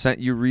 like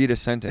you read a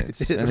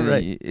sentence and then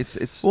Right.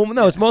 it's Well,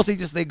 no, it's mostly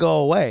just they go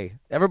away.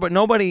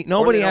 Nobody they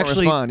don't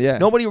actually respond, yeah.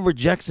 nobody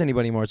rejects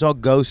anybody anymore. It's all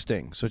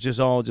ghosting. So it's just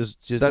all just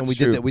That's and we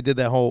true. did that. We did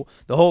that whole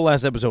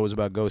last episode was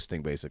about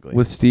ghosting basically.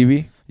 with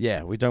Stevie.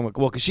 Yeah, we talking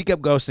about because she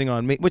kept ghosting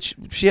on me, which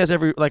she has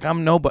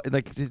I'm nobody.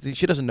 Like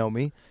she doesn't know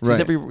me.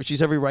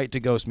 She's every right to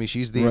ghost me.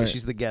 She's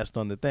the guest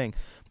on the thing.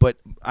 But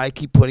I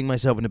keep putting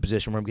myself in a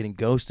position where I'm getting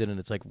ghosted, and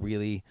it's like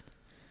really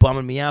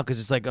bumming me out because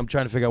it's like I'm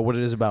trying to figure out what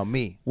it is about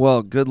me.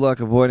 Well, good luck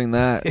avoiding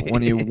that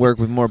when you work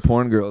with more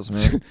porn girls,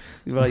 man.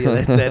 Well,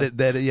 yeah,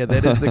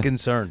 that is the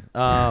concern.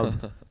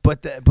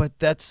 But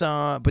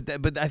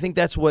I think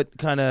that's what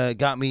kind of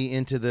got me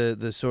into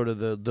the sort of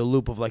the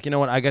loop of like, you know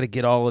what, I got to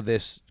get all of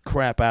this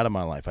crap out of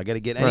my life. I got to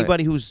get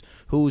anybody who's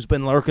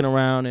been lurking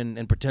around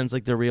and pretends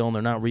like they're real and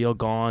they're not real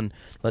gone.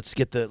 Let's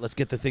get the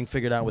thing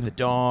figured out with the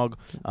dog.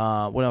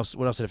 What else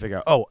did I figure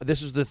out? Oh,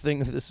 this was the thing.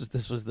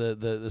 This was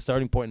the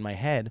starting point in my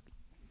head.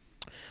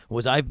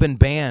 Was I've been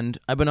banned.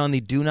 I've been on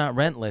the do not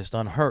rent list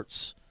on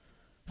Hertz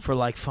for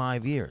like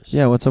 5 years.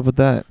 Yeah, what's up with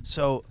that?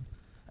 So,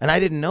 and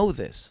I didn't know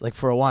this like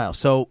for a while.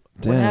 So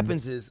Damn. what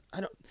happens is I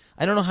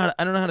don't know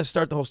how to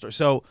start the whole story.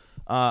 So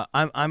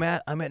I'm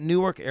at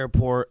Newark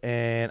Airport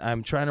and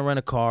I'm trying to rent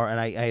a car and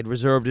I had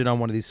reserved it on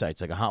one of these sites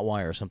like a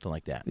Hotwire or something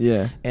like that.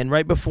 Yeah. And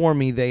right before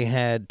me, they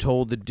had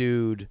told the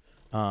dude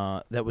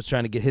that was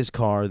trying to get his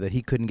car that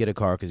he couldn't get a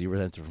car because he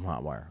rented from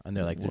Hotwire, and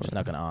they're like they're just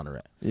not going to honor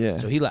it. Yeah.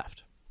 So he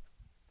left.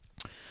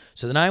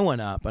 So then I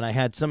went up, and I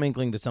had some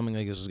inkling that something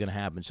like this was going to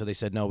happen. So they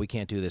said, no, we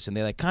can't do this. And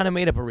they like kind of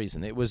made up a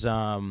reason. It was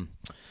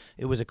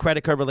a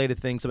credit card related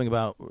thing, something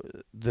about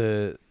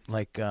the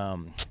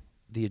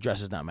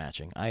address is not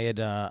matching.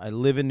 I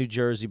live in New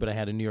Jersey, but I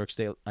had a New York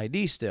State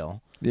ID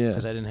still. Yeah.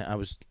 Because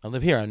I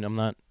live here, and I'm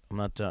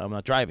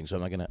not driving,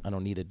 so I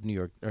don't need a New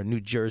York or New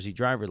Jersey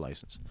driver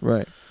license.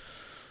 Right.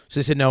 So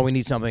they said, no, we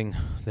need something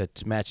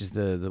that matches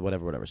the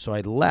whatever. So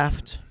I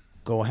left.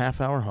 Go a half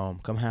hour home,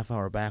 come half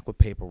hour back with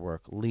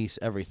paperwork, lease,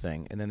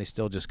 everything, and then they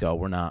still just go,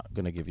 we're not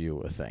going to give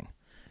you a thing.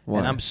 Why?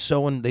 And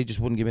I'm they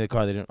just wouldn't give me the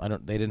car. They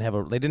didn't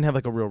have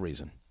like a real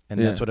reason. And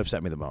that's what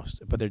upset me the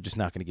most. But they're just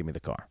not going to give me the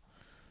car.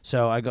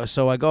 So I go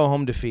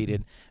home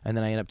defeated, and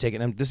then I end up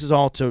taking and this is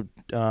all to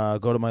go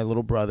to my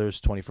little brother's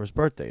 21st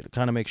birthday to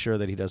kind of make sure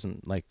that he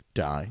doesn't like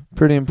die.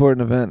 Pretty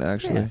important event,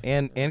 actually.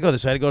 Yeah. And go there.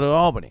 So I had to go to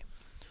Albany.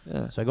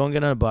 Yeah. So I go and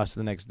get on a bus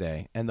the next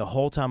day, and the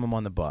whole time I'm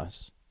on the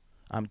bus,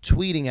 I'm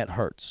tweeting at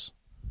Hertz,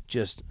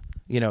 just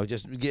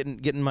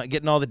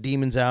getting all the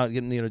demons out,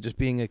 just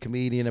being a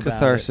comedian about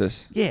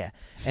Catharsis. it. Yeah,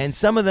 and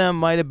some of them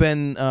might have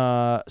been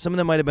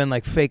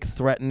like fake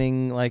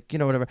threatening, like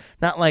whatever.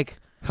 Not like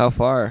How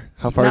far?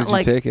 How far not did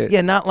like, you take it?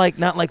 Yeah, not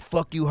like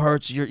fuck you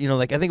Hertz. You're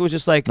like I think it was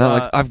just like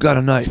Not like I've got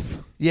a knife.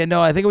 Yeah,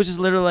 no, I think it was just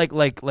literally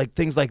like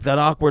things like that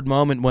awkward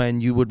moment when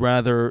you would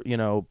rather,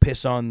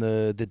 piss on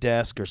the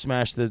desk or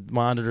smash the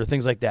monitor,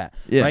 things like that.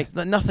 Yeah. Right?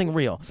 Nothing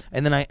real.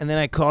 And then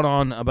I caught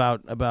on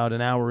about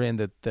an hour in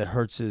that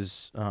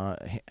Hertz's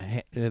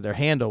their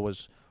handle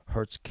was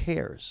Hertz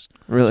cares.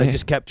 Really? So I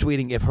just kept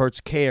tweeting if Hertz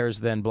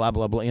cares, then blah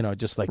blah blah.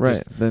 Just like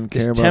Right. Then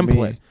this care about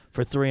template me.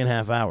 for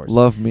 3.5 hours.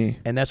 Love me.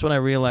 And that's when I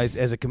realized,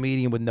 as a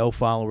comedian with no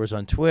followers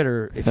on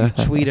Twitter, if you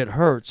tweet at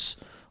Hertz,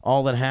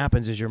 all that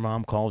happens is your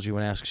mom calls you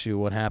and asks you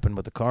what happened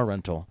with the car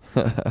rental.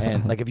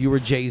 And like if you were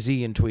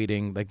Jay-Z and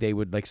tweeting, like they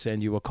would like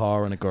send you a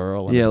car and a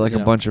girl. And, Yeah, like a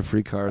bunch of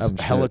free cars a and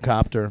shit.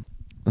 helicopter.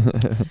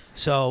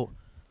 So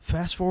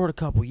fast forward a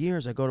couple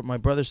years, my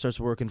brother starts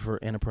working for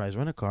Enterprise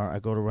Rent-A-Car. I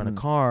go to rent a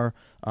car,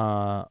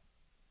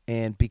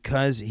 and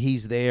because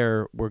he's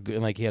there, we're good.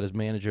 Like he had his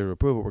manager to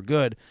approve it, we're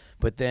good.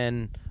 But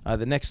then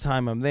the next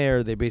time I'm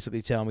there, they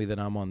basically tell me that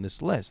I'm on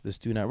this list, this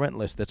do not rent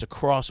list, that's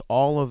across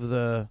all of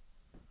the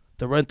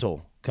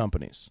rental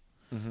companies,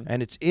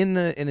 and it's in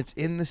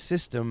the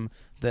system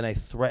that I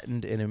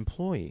threatened an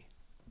employee.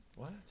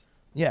 What?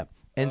 Yeah,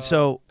 and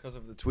so because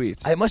of the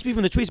tweets. it must be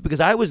from the tweets because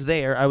I was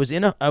there. I was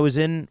in.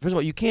 First of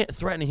all, you can't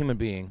threaten a human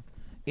being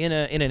in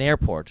an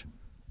airport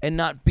and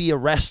not be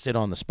arrested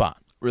on the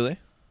spot. Really?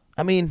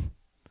 I mean,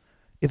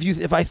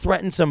 if I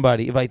threaten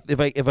somebody,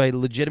 if I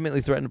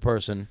legitimately threaten a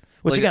person,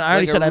 which Like again I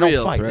already a said I don't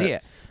real fight. threat. Yeah,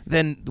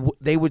 then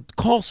they would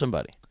call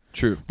somebody.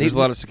 True. There's a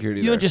lot of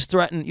security You there. don't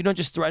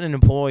just threaten an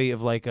employee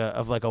of like a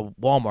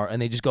Walmart and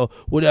they just go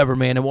whatever,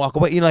 man, and walk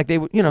away. Like they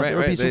would, there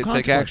would be some They take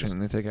consequences. action.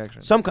 They take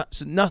action.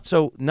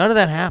 So none of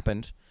that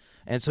happened,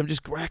 and so I'm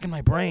just racking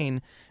my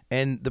brain.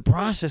 And the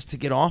process to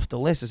get off the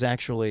list is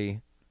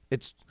actually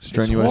it's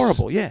Strenuous. It's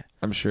horrible. Yeah.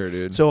 I'm sure,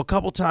 dude. So a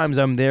couple times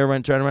I'm there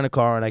trying to rent a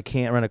car and I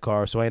can't rent a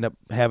car, so I end up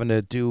having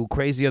to do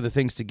crazy other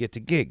things to get to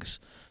gigs.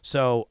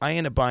 So I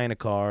end up buying a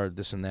car,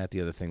 this and that, the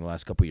other thing, the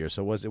last couple of years.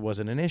 So it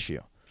wasn't an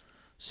issue.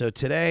 So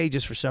today,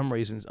 just for some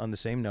reasons, on the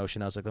same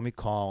notion, I was like, let me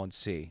call and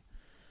see.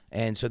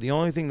 And so the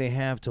only thing they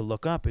have to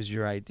look up is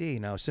your ID.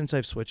 Now, since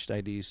I've switched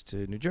IDs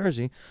to New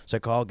Jersey, so I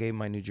called, gave them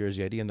my New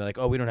Jersey ID, and they're like,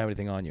 oh, we don't have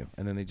anything on you.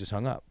 And then they just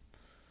hung up.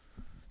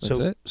 That's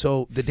it?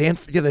 So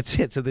that's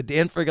it. So the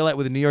Dan Frigolette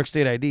with the New York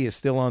State ID is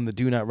still on the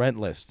do not rent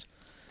list.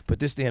 But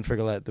this Dan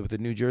Frigolette with the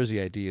New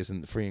Jersey ID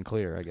isn't free and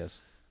clear, I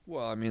guess.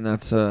 Well, I mean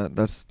that's the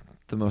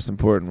most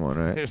important one,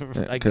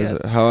 right? I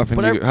guess. How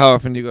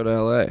often do you go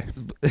to LA?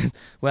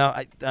 Well,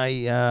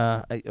 I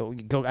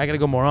got to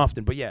go more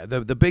often. But yeah,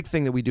 the big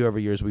thing that we do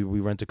every year is we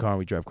rent a car and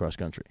we drive cross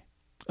country.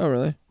 Oh,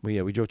 really?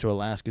 We drove to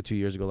Alaska 2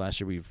 years ago. Last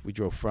year we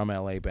drove from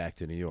LA back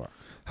to New York.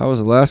 How was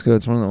Alaska?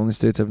 It's one of the only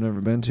states I've never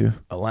been to.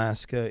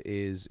 Alaska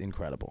is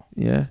incredible.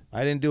 Yeah.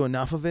 I didn't do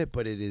enough of it,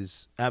 but it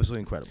is absolutely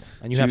incredible,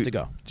 and you have to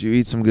go. Did you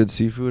eat some good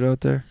seafood out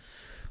there?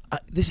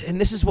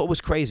 This is what was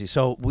crazy.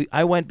 So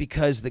I went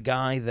because the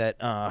guy that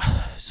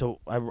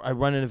I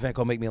run an event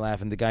called Make Me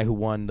Laugh, and the guy who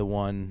won the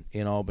one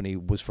in Albany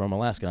was from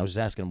Alaska. And I was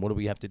just asking him, what do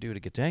we have to do to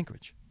get to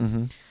Anchorage?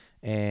 Mm-hmm.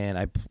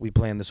 And we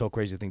planned this whole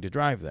crazy thing to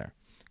drive there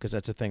because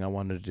that's a thing I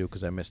wanted to do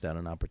because I missed out on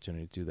an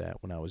opportunity to do that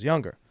when I was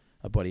younger.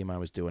 A buddy of mine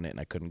was doing it, and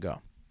I couldn't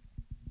go.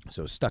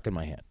 So it was stuck in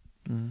my head.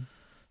 Mm-hmm.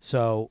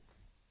 So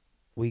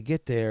we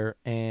get there,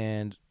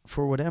 and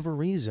for whatever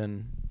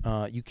reason,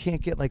 you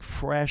can't get like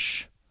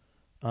fresh,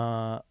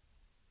 what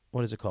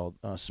is it called?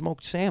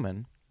 Smoked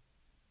salmon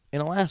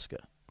in Alaska.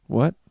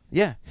 What?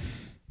 Yeah.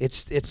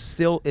 It's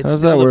still. How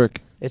does that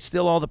work? It's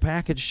still all the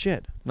packaged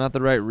shit. Not the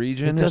right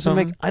region It or doesn't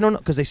something? make. I don't know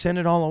because they send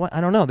it all away.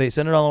 I don't know. They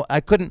send it all. I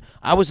couldn't.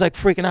 I was like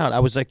freaking out. I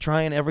was like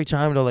trying every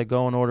time to like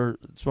go and order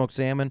smoked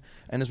salmon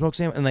and the smoked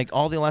salmon, and like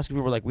all the Alaskan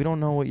people were like, "We don't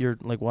know what you're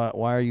like. Why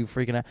are you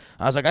freaking out?"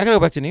 I was like, "I gotta go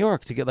back to New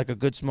York to get like a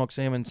good smoked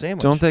salmon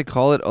sandwich." Don't they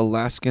call it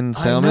Alaskan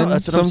salmon? I know,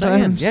 that's what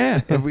sometimes? I'm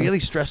saying. Yeah, it really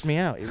stressed me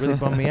out. It really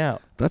bummed me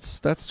out. That's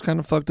kind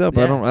of fucked up.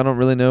 Yeah. I don't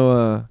really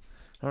know.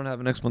 I don't have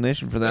an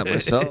explanation for that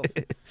myself.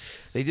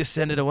 They just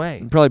send it away.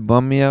 It'd probably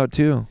bum me out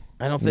too.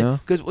 I don't You think know?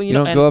 because well, You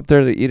know, don't go up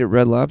there to eat at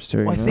Red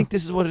Lobster. well, you I know? think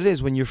this is what it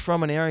is. When you're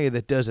from an area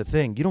that does a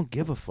thing, you don't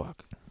give a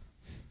fuck,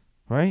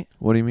 right?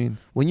 What do you mean?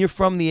 When you're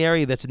from the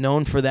area that's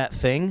known for that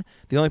thing,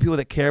 the only people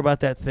that care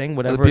about that thing, Are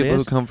whatever the it people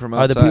is, who come from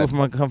are outside? the people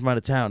who come from out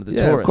of town, the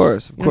Yeah, of tourists.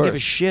 course, of You don't give a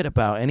course. shit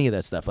about any of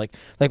that stuff. Like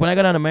when I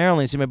got down to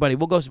Maryland and see my buddy,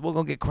 we'll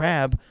go get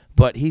crab,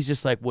 but he's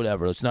just like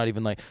whatever. It's not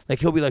even like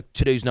he'll be like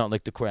today's not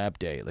like the crab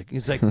day. Like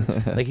he's like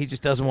like he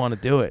just doesn't want to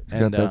do it. He's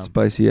got that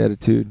spicy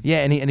attitude.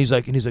 yeah, and he's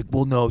like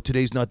well no,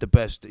 today's not the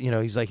best. You know,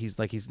 he's like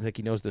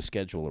he knows the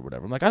schedule or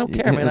whatever. I'm like I don't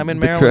care, man. I'm in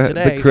The Maryland the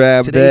today.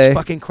 crab Today's day.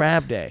 fucking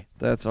crab day.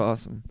 That's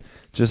awesome.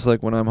 Just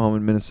like when I'm home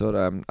in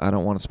Minnesota, I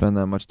don't want to spend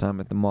that much time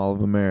at the Mall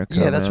of America.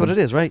 Yeah, that's man. what it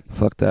is, right?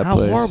 Fuck that How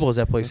place. horrible is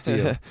that place to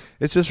you?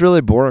 It's just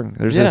really boring.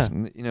 There's Yeah. just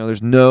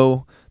there's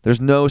no There's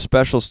no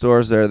special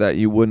stores there that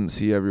you wouldn't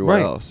see everywhere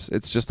Right. else.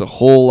 It's just a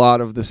whole lot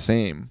of the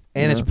same.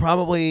 And you it's know?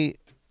 probably,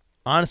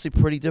 honestly,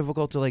 pretty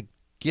difficult to like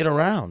get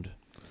around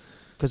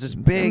because it's I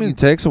big. mean, it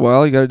takes a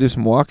while. You got to do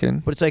some walking.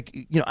 but it's like,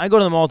 I go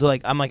to the mall to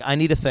like, I'm like, I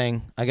need a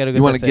thing. I gotta go.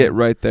 You want to get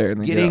right there and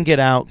then get in, get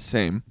out,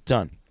 Same.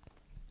 done.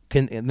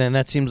 And then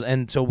that seems,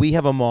 and so we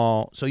have a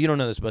mall. So you don't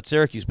know this about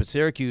Syracuse, but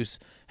Syracuse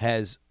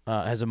has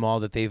a mall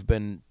that they've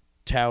been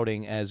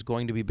touting as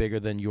going to be bigger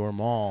than your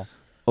mall.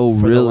 Oh,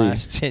 for really? the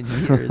last 10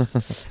 years.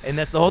 And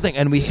that's the whole thing.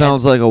 And we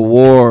Sounds like a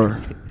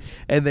war.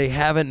 and they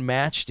haven't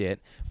matched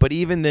it. But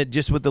even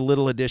just with the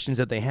little additions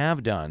that they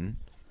have done,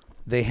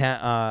 they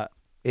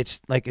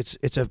it's like it's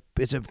a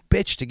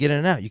bitch to get in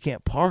and out. You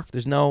can't park.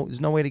 There's no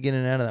way to get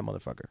in and out of that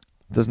motherfucker.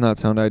 Does not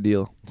sound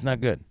ideal. It's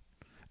not good.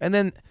 And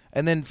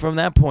then from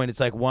that point, it's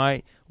like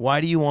why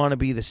do you want to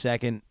be the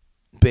second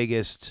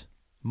biggest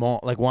mall?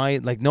 Like why?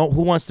 Like no,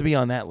 who wants to be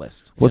on that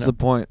list? What's the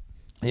point?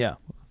 Yeah.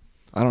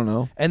 I don't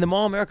know. And the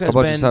Mall America How has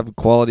about been just have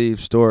quality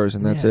stores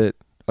and that's Yeah. it?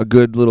 A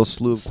good little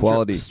slew of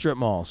quality. strip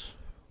malls.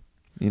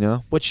 You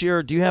know? What's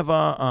your? Do you have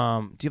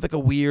like a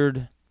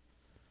weird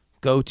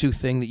go-to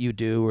thing that you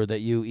do or that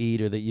you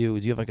eat or do you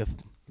have like a?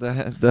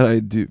 That I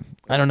do.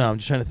 I don't know. I'm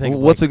just trying to think.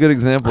 Well, what's a good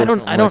example? I of don't.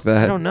 something I don't. Like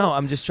that? I don't know.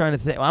 I'm just trying to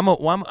think.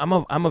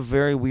 I'm a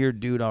very weird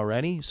dude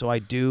already. So I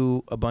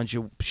do a bunch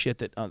of shit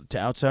that to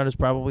outsiders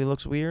probably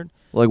looks weird.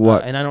 Like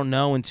what? And I don't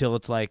know until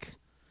it's like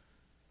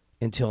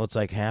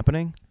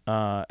happening.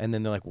 And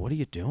then they're like, "What are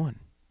you doing?"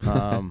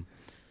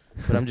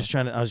 But I was just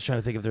trying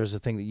to think if there's a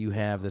thing that you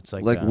have that's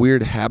like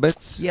weird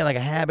habits? Yeah, like a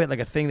habit, like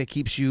a thing that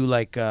keeps you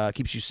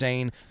keeps you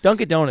sane.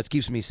 Dunkin' Donuts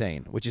keeps me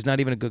sane, which is not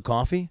even a good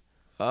coffee,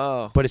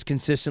 Oh. but it's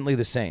consistently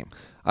the same.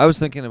 I was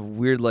thinking of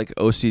weird like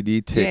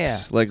OCD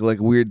ticks. Yeah. Like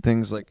weird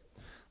things like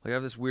I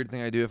have this weird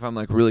thing I do if I'm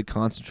like really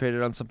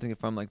concentrated on something,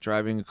 if I'm like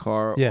driving a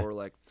car Yeah.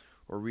 or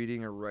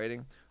reading or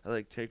writing. I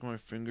like take my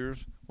fingers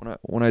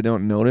when I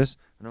don't notice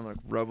and I'm like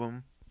rub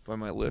them by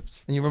my lips.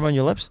 And you rub on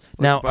your lips.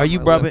 Like Now, by are you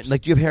my rubbing lips.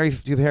 like do you have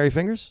hairy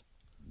fingers?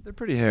 They're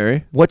pretty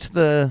hairy. What's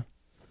the?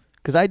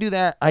 Because I do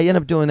that. I end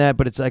up doing that,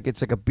 but it's like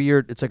a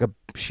beard. It's like a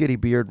shitty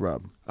beard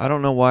rub. I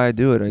don't know why I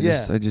do it.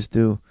 Yeah. I just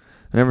do.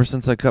 And ever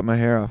since I cut my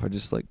hair off, I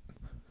just like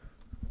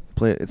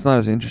play it. It's not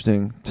as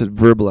interesting to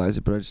verbalize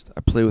it, but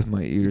I play with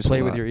my ears. Play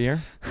a with lot. your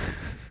ear.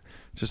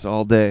 Just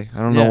all day. I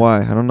don't Yeah. know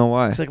why. I don't know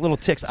why. It's like little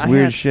ticks. It's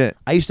weird shit.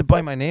 I used to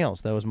bite my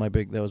nails. That was my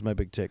big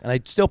tick, and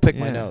I still pick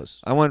my Yeah. nose.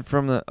 I went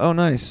from the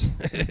nice,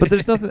 but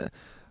there's nothing.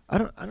 I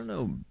don't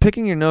know.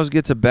 Picking your nose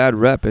gets a bad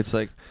rep. It's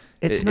like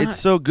It's not. It's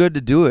so good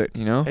to do it.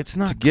 You know. It's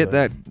not to get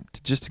good.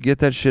 just to get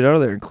that shit out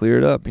of there and clear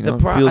it up. You The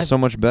know, it feels so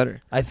much better.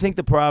 I think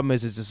the problem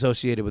is it's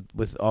associated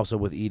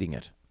with eating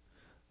it.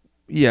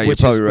 Yeah, you're which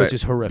probably is, right. Which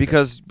is horrific.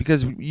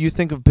 Because you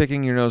think of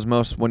picking your nose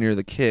most when you're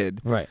the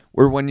kid, right.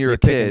 or when you're They a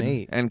pick and kid,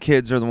 eat. and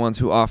kids are the ones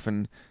who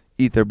often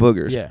eat their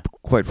boogers Yeah.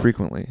 quite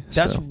frequently.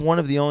 That's so. one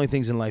of the only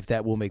things in life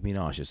that will make me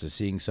nauseous is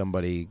seeing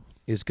somebody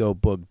go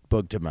bug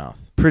to mouth.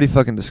 Pretty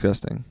fucking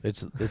disgusting.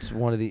 It's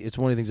one of the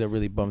things that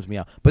really bums me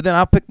out. But then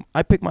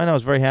I pick mine. I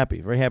was very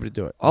happy to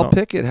do it. I'll So,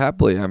 pick it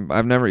happily.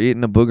 I've never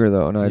eaten a booger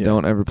though, and I Yeah.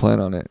 don't ever plan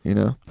on it. You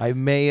know. I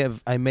may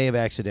have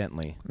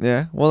accidentally.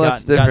 Yeah. Well,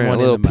 that's Gotten different. one A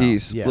in little the mouth.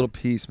 piece. Yeah. Little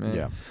piece, man.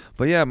 Yeah.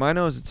 But yeah, my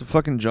nose, it's a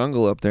fucking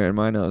jungle up there in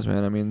my nose,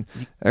 man. I mean,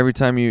 every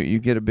time you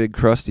get a big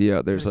crusty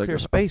out, there's Gotta like clear a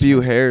space, few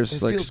man. hairs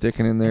It like feels-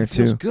 sticking in there It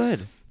feels too. good.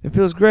 It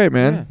feels great,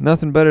 man. Yeah.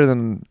 Nothing better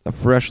than a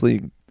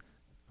freshly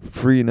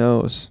free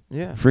nose,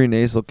 Yeah. free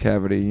nasal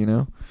cavity, you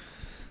know?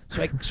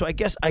 So I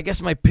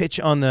guess my pitch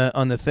on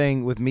the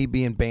thing with me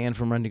being banned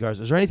from renting cars.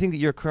 Is there anything that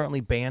you're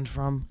currently banned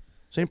from?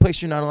 Is there any place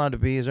you're not allowed to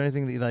be? Is there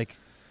anything that you like?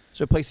 Is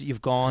there a place that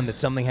you've gone that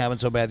something happened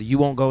so bad that you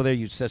won't go there?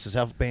 You set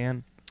yourself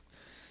banned.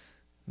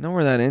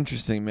 Nowhere that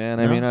interesting, man.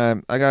 I No?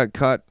 mean, I got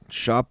caught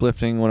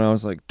shoplifting when I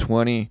was like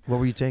 20. What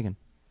were you taking?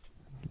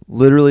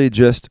 Literally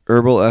just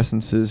Herbal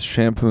Essences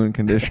shampoo and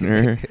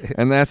conditioner,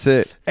 and that's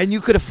it. And you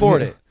could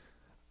afford Yeah. it.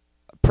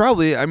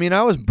 Probably. I mean,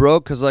 I was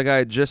broke because like I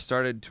had just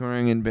started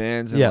touring in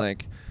bands, and Yeah.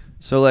 like,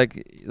 so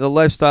like the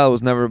lifestyle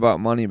was never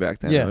about money back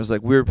then. Yeah. It was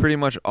like we were pretty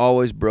much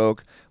always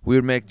broke. We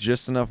would make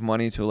just enough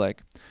money to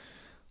like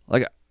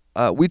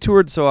we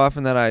toured so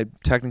often that I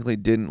technically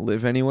didn't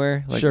live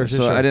anywhere. Like, Sure, so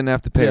sure. I didn't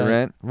have to pay Yeah,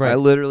 rent. right. I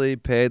literally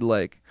paid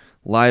like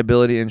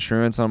liability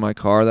insurance on my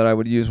car that I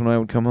would use when I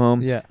would come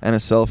home, Yeah. and a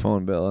cell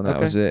phone bill, and that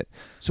Okay. was it.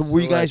 So were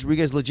you So,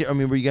 guys legit? I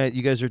mean,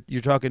 you guys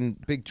you're talking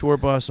big tour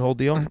bus, the whole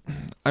deal?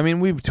 I mean,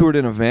 we toured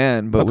in a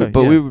van, but Okay,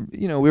 we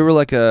yeah. we were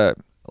like a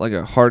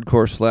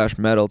hardcore /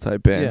 metal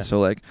type band. Yeah. So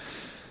like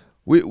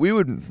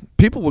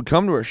people would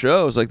come to our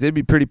shows, like they'd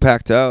be pretty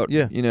packed out.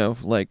 Yeah. You know,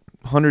 like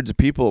hundreds of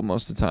people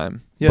most of the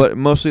time. Yeah. But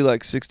mostly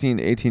like 16,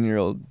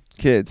 18-year-old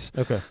kids.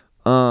 Okay.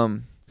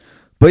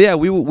 But yeah,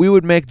 we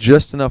would make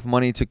just enough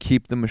money to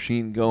keep the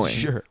machine going.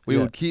 Sure, We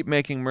yeah. would keep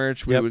making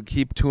merch. We Yep. would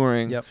keep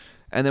touring. Yep.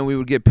 And then we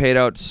would get paid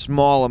out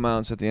small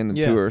amounts at the end of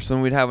the Yeah. tour. So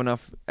then we'd have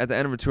enough at the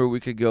end of a tour. We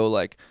could go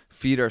like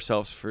feed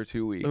ourselves for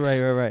 2 weeks.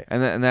 Right.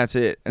 And that's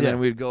it. And Yeah. then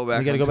we'd go back.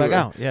 You got to on go back tour.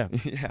 out. Yeah.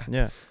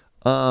 Yeah.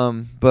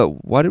 Yeah. But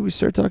why did we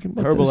start talking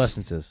about Herbal this?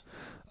 essences.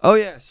 Oh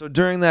yeah. So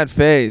during that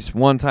phase,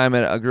 one time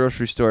at a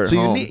grocery store at So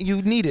home.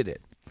 you needed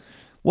it.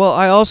 Well,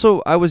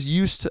 I was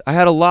used to. I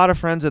had a lot of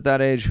friends at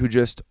that age who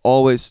just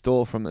always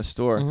stole from the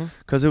store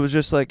because it was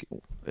just like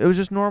it was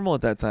just normal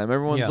at that time.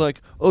 Everyone's Yeah.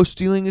 like, "Oh,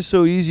 stealing is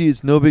so easy;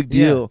 it's no big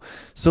Yeah. deal."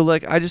 So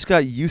like, I just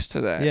got used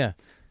to that. Yeah.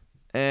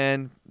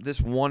 And this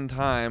one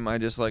time, I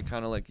just like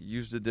kind of like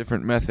used a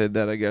different method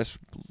that I guess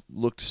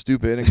looked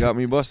stupid and got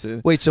me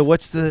busted. Wait, so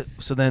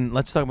then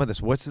let's talk about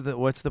this. What's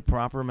the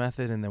proper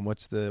method, and then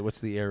what's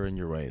the error in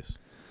your ways?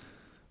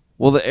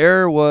 Well, the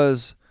error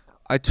was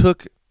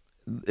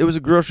it was a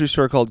grocery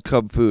store called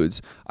Cub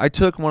Foods. I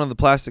took one of the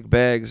plastic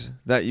bags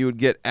that you would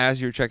get as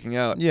you're checking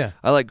out. Yeah.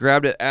 I like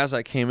grabbed it as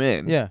I came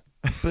in. Yeah.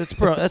 But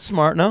that's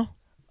smart, no?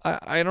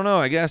 I don't know.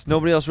 I guess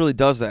nobody else really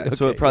does that,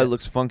 so Okay, it probably yeah.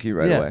 looks funky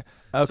right Yeah. away.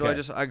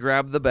 Okay. So I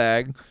grabbed the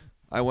bag.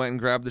 I went and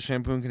grabbed the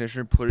shampoo and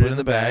conditioner, put it in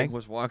the bag,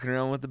 was walking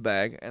around with the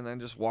bag, and then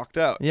just walked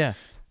out. Yeah.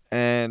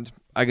 And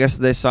I guess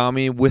they saw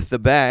me with the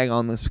bag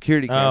on the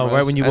security cameras.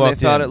 right when you and walked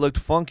they thought in. it looked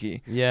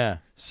funky. Yeah.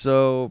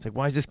 So It's like,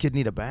 why does this kid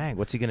need a bag?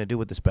 What's he gonna do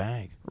with this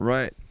bag?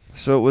 right.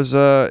 So it was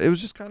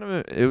just kind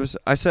of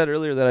I said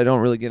earlier that I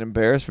don't really get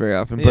embarrassed very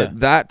often, Yeah. but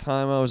that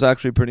time I was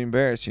actually pretty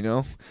embarrassed, you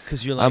know?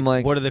 Because you're like, I'm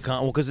like- what are the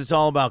because it's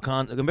all about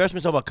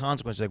embarrassment's all about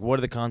consequences. Like, what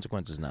are the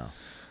consequences now?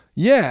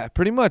 Yeah,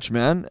 pretty much,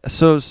 man.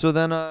 So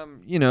then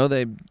you know,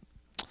 they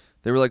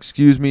were like,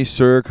 "Excuse me,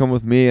 sir, come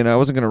with me." And I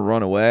wasn't going to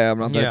run away. I'm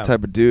not Yeah. that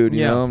type of dude, you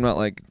Yeah. know? I'm not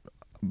like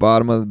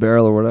bottom of the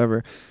barrel or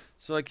whatever.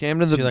 So I came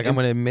to So the you're like, I'm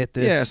gonna admit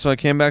this. Yeah, so I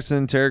came back to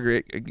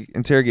the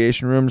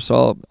interrogation room, just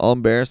all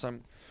embarrassed.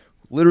 I'm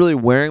literally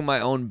wearing my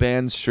own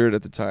band's shirt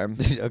at the time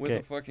with Okay.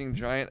 a fucking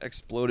giant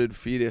exploded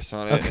fetus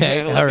on it. Okay,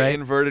 and like all an right.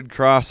 inverted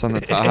cross on the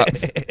top.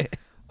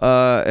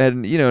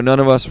 And you know, none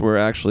of us were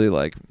actually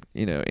like,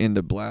 you know,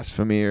 into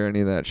blasphemy or any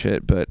of that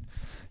shit, but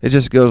it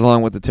just goes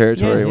along with the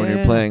territory when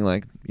you're playing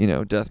like, you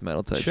know, death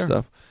metal type Sure.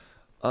 stuff.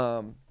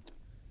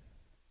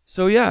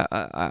 So yeah,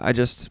 I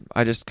just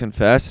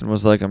confessed and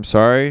was like, I'm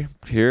sorry,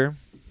 here,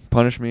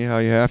 punish me how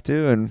you have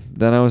to, and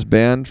then I was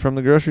banned from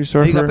the grocery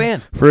store You got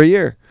banned. for a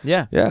year.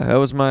 Yeah. Yeah, that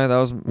was my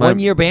 1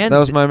 year ban. that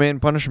was my main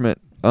punishment.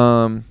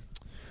 And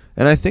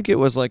I think it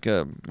was like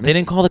a They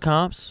didn't call the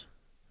cops.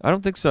 I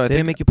don't think so. They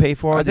didn't make you pay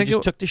for it. I They think just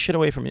it- took the shit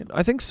away from you.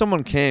 I think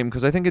someone came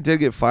because I think it did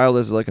get filed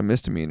as like a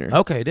misdemeanor.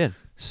 Okay, it did.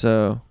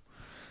 So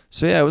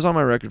yeah, it was on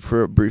my record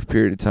for a brief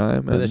period of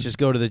time. But and- let's just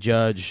go to the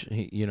judge.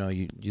 You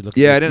look.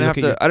 yeah, I you didn't have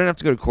look at to. I didn't have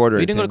to go to court or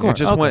You didn't go to anything. court. It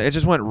just Okay. went. It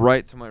just went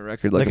right to my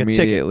record like a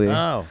immediately. ticket.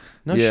 Oh,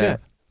 no yeah.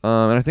 shit.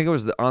 And I think it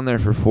was on there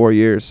for 4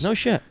 years. No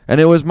shit.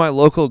 And it was my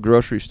local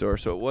grocery store,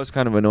 so it was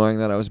kind of annoying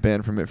that I was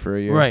banned from it for a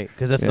year. Right,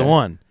 because that's the Yeah.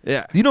 one.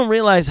 Yeah. You don't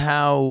realize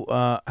how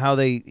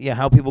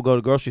people go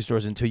to grocery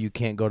stores until you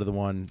can't go to the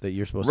one that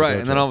you're supposed to Right, go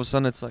and to. then all of a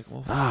sudden it's like,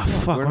 well,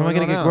 fuck, where when am I do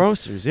gonna go get now?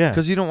 groceries? Yeah.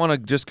 Because you don't want to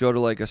just go to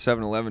like a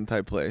 7-Eleven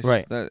type place.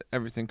 Right. That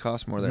everything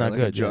costs more It's there, not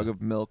like a good, jug yeah.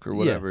 of milk or Yeah.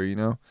 whatever, you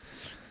know.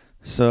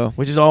 So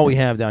Which is all we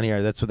have down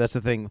here. That's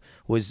the thing.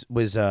 Was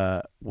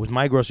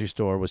my grocery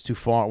store was too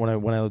far when I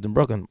lived in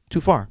Brooklyn.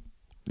 Too far.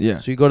 yeah.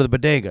 So you go to the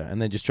bodega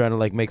and then just try to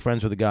like make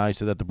friends with the guy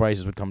so that the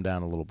prices would come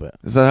down a little bit.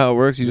 Is that how it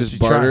works? You Just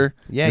just you try. barter.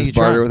 Yeah, Just you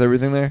try. barter with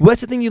everything there. Well, that's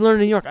the thing you learn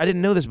in New York. I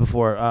didn't know this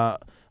before.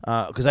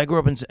 Because I grew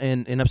up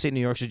in upstate New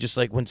York, so just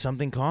like when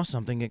something costs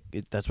something,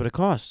 that's what it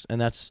costs,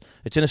 and it's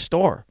in a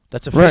store.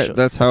 That's official. Right,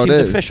 that's how it seems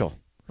is. official,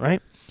 right?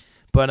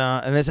 But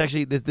and that's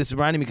actually this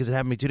reminded me because it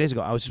happened to me 2 days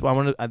ago. I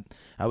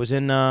was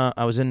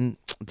in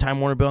Time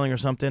Warner Building or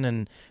something,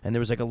 and there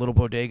was like a little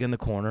bodega in the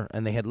corner,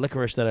 and they had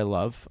licorice that I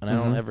love, and I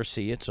don't Mhm. ever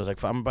see it, so I was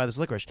like, I'm gonna buy this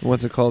licorice.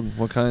 What's it called?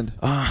 What kind?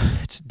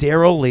 It's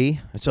Darrow Lee.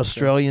 It's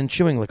Australian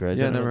chewing licorice.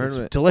 Yeah, never heard It's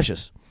of it.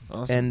 Delicious.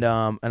 Awesome.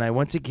 And I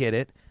went to get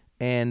it,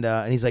 and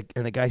he's like,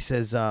 and the guy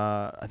says,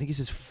 I think he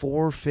says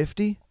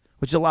 $4.50,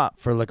 which is a lot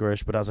for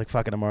licorice, but I was like,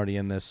 fuck it, I'm already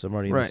in this. I'm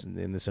already Right.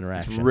 in this It's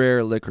interaction.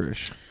 rare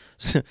licorice.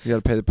 You got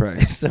to pay the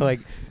price.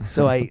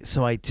 so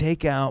I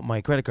take out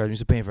my credit card. I'm used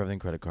to paying for everything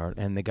credit card,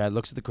 and the guy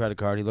looks at the credit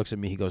card. He looks at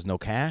me. He goes, "No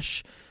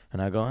cash,"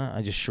 and I go,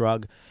 I just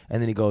shrug,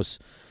 and then he goes,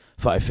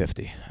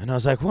 $5.50, and I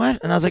was like, what?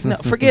 And I was like, no,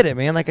 forget it,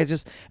 man. Like and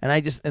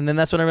then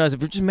that's when I realized if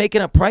you're just making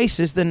up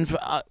prices, then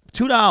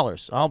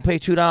 $2, I'll pay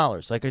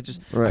 $2. Like I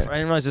didn't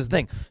realize this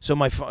thing. So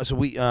my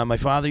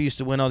father used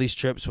to win all these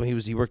trips when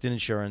he worked in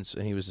insurance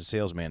and he was a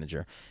sales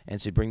manager, and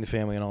so he'd bring the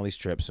family on all these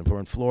trips. And we're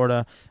in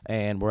Florida,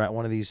 and we're at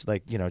one of these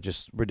like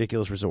just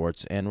ridiculous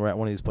resorts, and we're at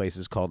one of these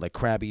places called like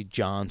Krabby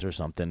John's or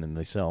something, and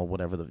they sell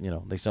whatever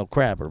they sell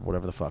crab or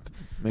whatever the fuck,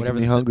 Making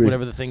me hungry.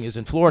 whatever the thing is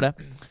in Florida.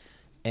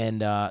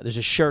 And there's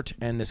a shirt,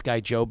 and this guy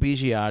Joe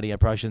Biggiotti, I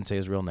probably shouldn't say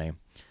his real name.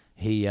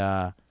 He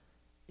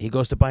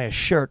goes to buy a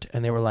shirt,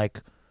 and they were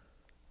like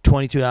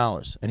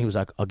 $22, and he was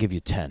like, "I'll give you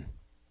 10."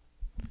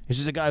 He's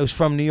just a guy who's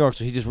from New York,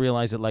 so he just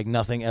realized that like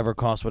nothing ever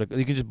costs what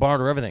you can just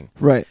barter everything.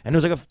 Right. And it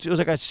was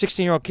like a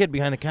 16-year-old kid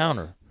behind the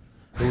counter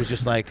who was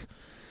just like,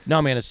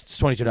 "No, man, it's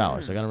 $22.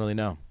 Like I don't really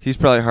know." He's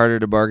probably harder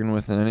to bargain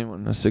with than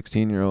anyone. A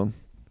 16-year-old.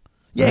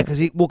 Yeah, because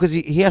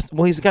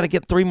he's got to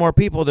get 3 more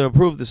people to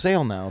approve the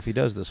sale now if he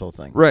does this whole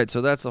thing. Right, so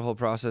that's the whole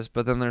process.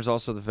 But then there's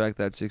also the fact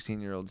that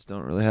 16-year-olds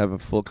don't really have a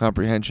full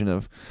comprehension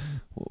of,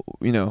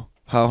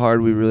 how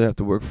hard we really have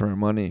to work for our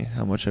money,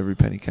 how much every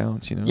penny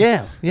counts, you know?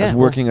 Yeah. As Well,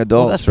 working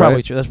adults, that's probably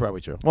right? true. That's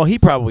probably true. Well, he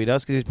probably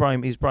does because he's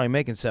probably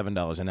making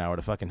 $7 an hour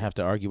to fucking have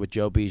to argue with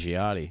Joe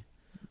Biggiotti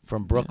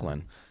from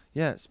Brooklyn.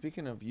 Yeah,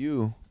 speaking of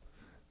you,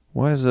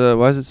 why does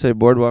it say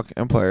Boardwalk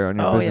Empire on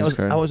your Oh yeah, business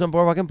card? I was on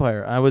Boardwalk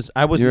Empire. I was.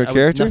 You're a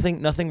character?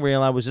 Nothing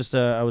real. I was just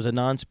I was a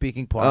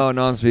non-speaking part. Oh,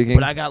 non-speaking.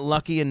 But I got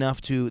lucky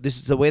enough to. This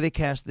is the way they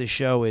cast this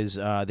show. Is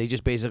they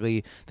just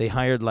basically they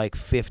hired like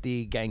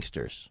 50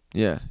 gangsters,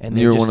 yeah, and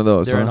you're just, one of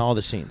those. They're huh? in all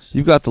the scenes.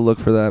 You've got the look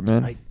for that,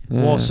 man.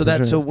 Yeah, well, so for that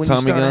sure. so when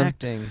Tommy you start gun?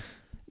 acting,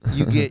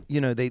 you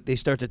get they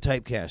start to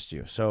typecast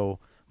you. So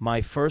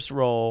my first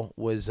role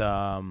was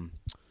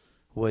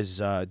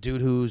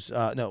dude who's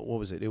no, what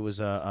was it? It was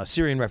a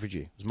Syrian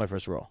refugee. Was my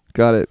first role.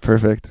 Got it.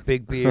 Perfect.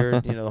 Big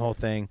beard, the whole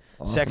thing.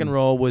 Awesome. Second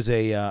role was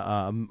a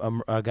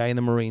guy in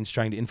the Marines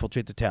trying to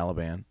infiltrate the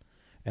Taliban,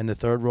 and the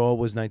third role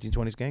was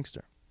 1920s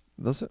gangster.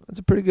 That's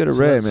a pretty good So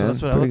array, that's- man. So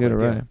that's what I pretty look good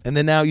like, array. yeah. And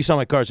then now you saw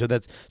my card. So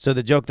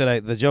the joke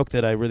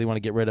that I really want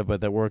to get rid of,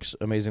 but that works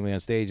amazingly on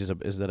stage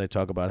is that I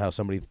talk about how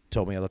somebody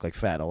told me I look like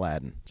Fat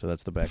Aladdin. So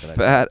that's the back of that.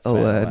 Fat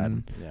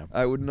Aladdin. Yeah.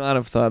 I would not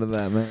have thought of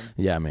that, man.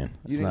 Yeah, man.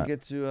 You didn't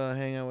get to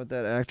hang out with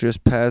that actress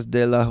Paz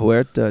de la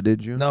Huerta,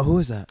 did you? No, who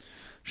is that?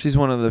 She's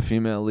one of the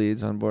female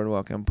leads on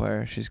Boardwalk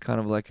Empire. She's kind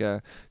of like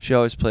she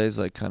always plays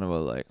like kind of a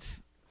like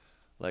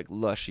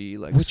lushy,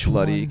 like Which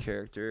slutty one?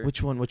 character.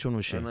 Which one was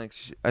she? And like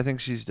I think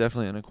she's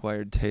definitely an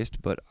acquired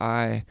taste, but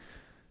I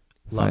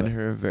Love find it.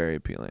 her very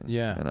appealing.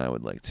 Yeah. And I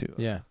would like to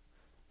Yeah.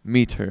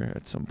 meet her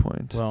at some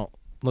point. Well,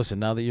 listen.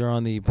 Now that you're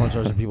on the Porn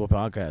Stars and People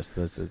podcast,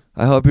 this is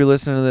I hope you're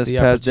listening to this, The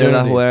Paz de la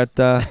opportunities.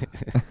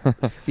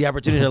 Huerta. the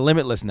opportunities are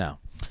limitless now.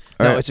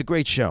 All No, right. it's a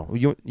great show.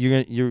 You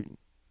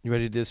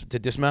ready to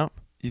dismount?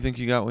 You think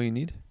you got what you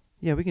need?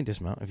 Yeah, we can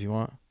dismount if you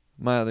want.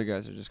 My other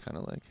guys are just kind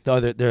of like,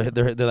 No,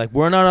 they're like,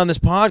 we're not on this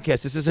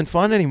podcast. This isn't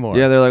fun anymore.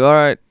 yeah, they're like, all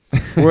right,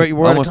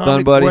 we're almost at a comedy,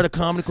 done, buddy. We're at a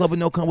comedy club with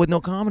no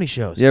comedy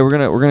shows. Yeah, we're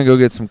gonna go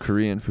get some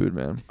Korean food,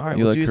 man. All right,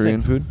 you what like do you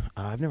Korean think? food?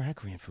 I've never had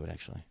Korean food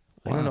actually.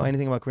 I Wow. don't know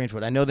anything about Korean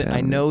food. I know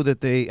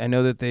that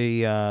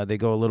they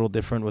go a little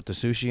different with the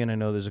sushi, and I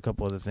know there's a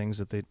couple other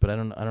things but I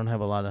don't have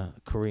a lot of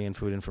Korean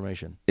food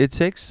information. It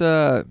takes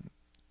some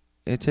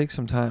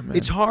time, man.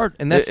 It's hard,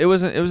 and that's it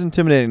was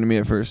intimidating to me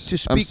at first. To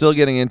I'm speak- still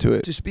getting into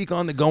it. to speak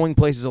on the going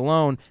places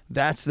alone.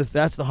 That's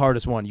the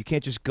hardest one. You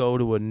can't just go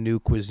to a new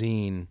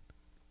cuisine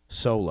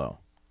solo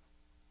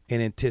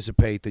and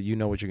anticipate that you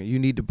know what you're going. You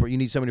need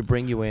somebody to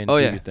bring you in. Oh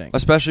do yeah, your thing.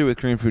 especially with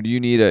Korean food, you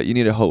need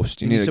a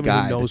host. You need a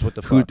somebody guy who knows what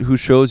the who fuck. who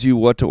shows you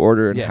what to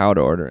order and Yeah. how to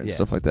order and Yeah.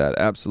 stuff like that.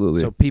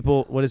 Absolutely. So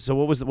people, what's the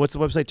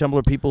website?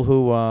 Tumblr. People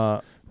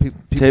who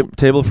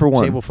Table for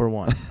one. Table for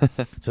one.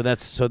 so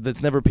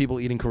that's never people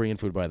eating Korean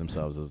food by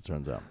themselves, as it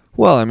turns out.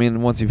 Well, I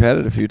mean, once you've had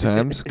it a few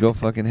times, go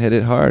fucking hit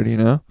it hard, you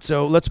know.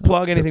 So let's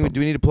plug anything. Do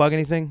we need to plug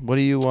anything? What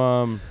do you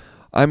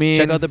I mean,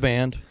 check out the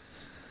band?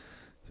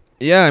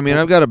 yeah, I mean,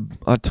 I've got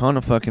a ton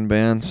of fucking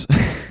bands.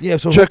 Yeah,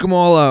 so Check them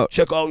all out.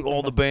 check out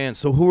all the bands.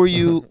 So who are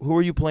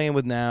you playing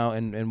with now,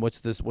 and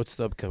what's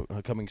the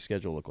upcoming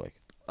schedule look like?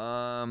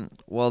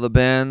 Well, the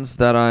bands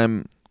that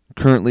I'm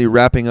currently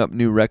wrapping up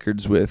new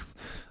records with,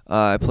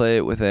 I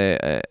play with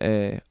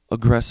a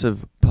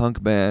aggressive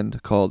punk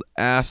band called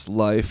Ass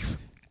Life.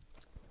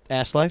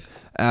 Ass Life.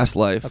 Ass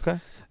Life. Okay.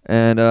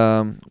 And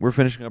we're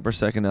finishing up our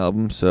second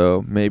album,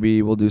 so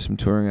maybe we'll do some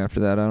touring after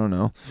that. I don't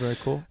know. Very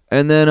cool.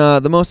 And then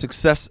the most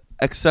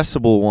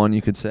accessible one,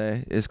 you could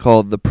say, is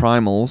called The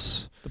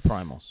Primals. The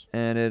Primals.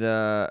 And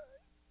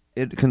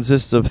it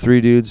consists of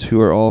three dudes who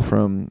are all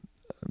from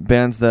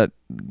bands that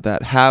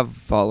have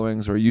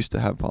followings or used to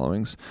have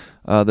followings.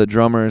 The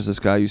drummer is this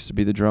guy used to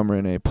be the drummer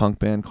in a punk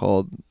band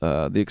called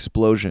The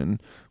Explosion,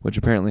 which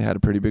apparently had a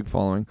pretty big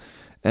following.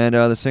 And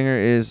the singer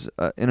is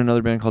in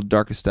another band called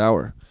Darkest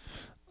Hour.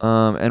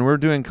 And we're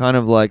doing kind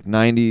of like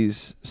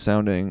 90s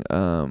sounding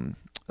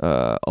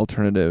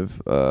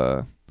alternative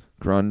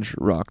grunge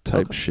rock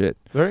type Okay. shit.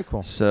 Very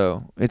cool.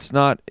 So it's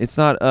not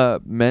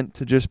meant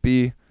to just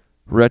be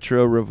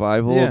retro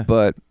revival, Yeah.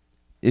 but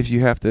if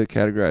you have to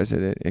categorize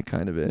it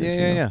kind of is.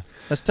 you know? Yeah.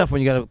 That's tough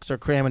when you got to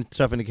start cramming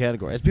stuff into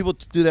categories. As people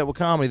do that with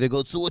comedy, they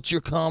go, "So what's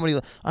your comedy?"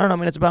 I don't know. I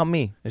mean, it's about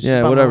me. It's just Yeah,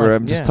 about my whatever. life.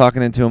 I'm just Yeah.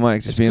 talking into a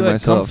mic, just It's being good.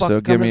 myself. Come So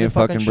to give me the a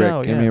fucking break.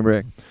 show, Give yeah. me a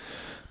break.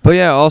 But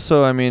yeah,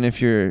 also, I mean,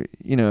 if you're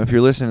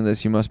listening to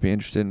this, you must be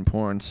interested in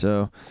porn.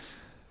 So,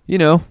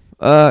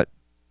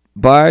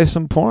 buy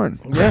some porn.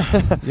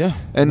 Yeah, yeah.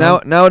 And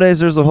nowadays,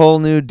 there's a whole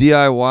new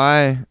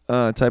DIY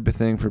type of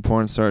thing for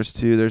porn stars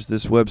too. There's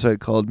this website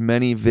called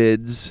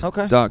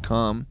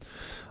manyvids.com,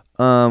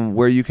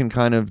 where you can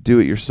kind of do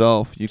it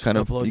yourself. You kind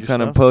Upload of your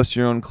stuff. post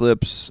your own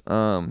clips.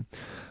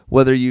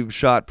 Whether you've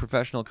shot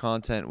professional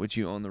content, which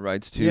you own the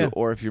rights to, Yeah.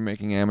 or if you're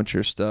making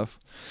amateur stuff.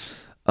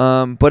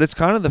 But it's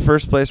kind of the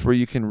first place where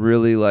you can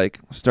really like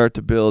start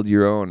to build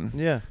your own.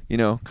 Yeah.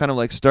 Kind of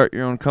like start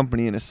your own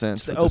company in a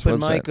sense. It's the with this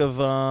open website. mic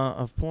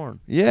of porn.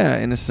 Yeah,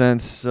 in a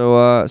sense.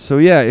 So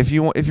yeah, if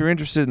you're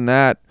interested in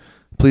that,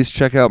 please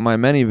check out my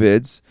many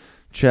vids,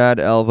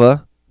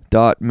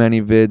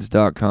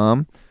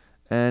 chadalva.manyvids.com,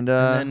 and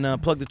And then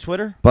plug the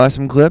Twitter. buy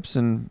some clips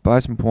and buy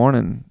some porn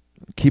and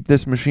keep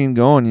this machine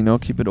going, you know,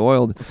 keep it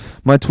oiled.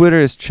 My Twitter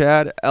is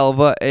Chad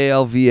Alva,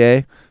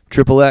 ALVA,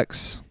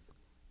 XXX.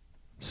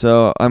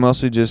 So I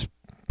mostly just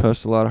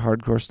post a lot of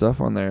hardcore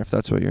stuff on there if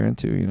that's what you're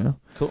into, you know.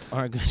 Cool. All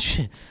right, good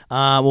shit.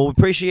 Well, we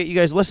appreciate you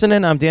guys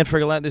listening. I'm Dan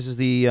Frigolette. This is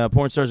the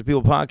Porn Stars of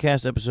People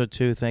podcast, episode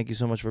 2. Thank you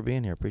so much for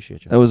being here.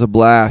 Appreciate you. That was a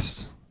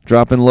blast.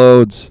 Dropping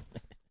loads.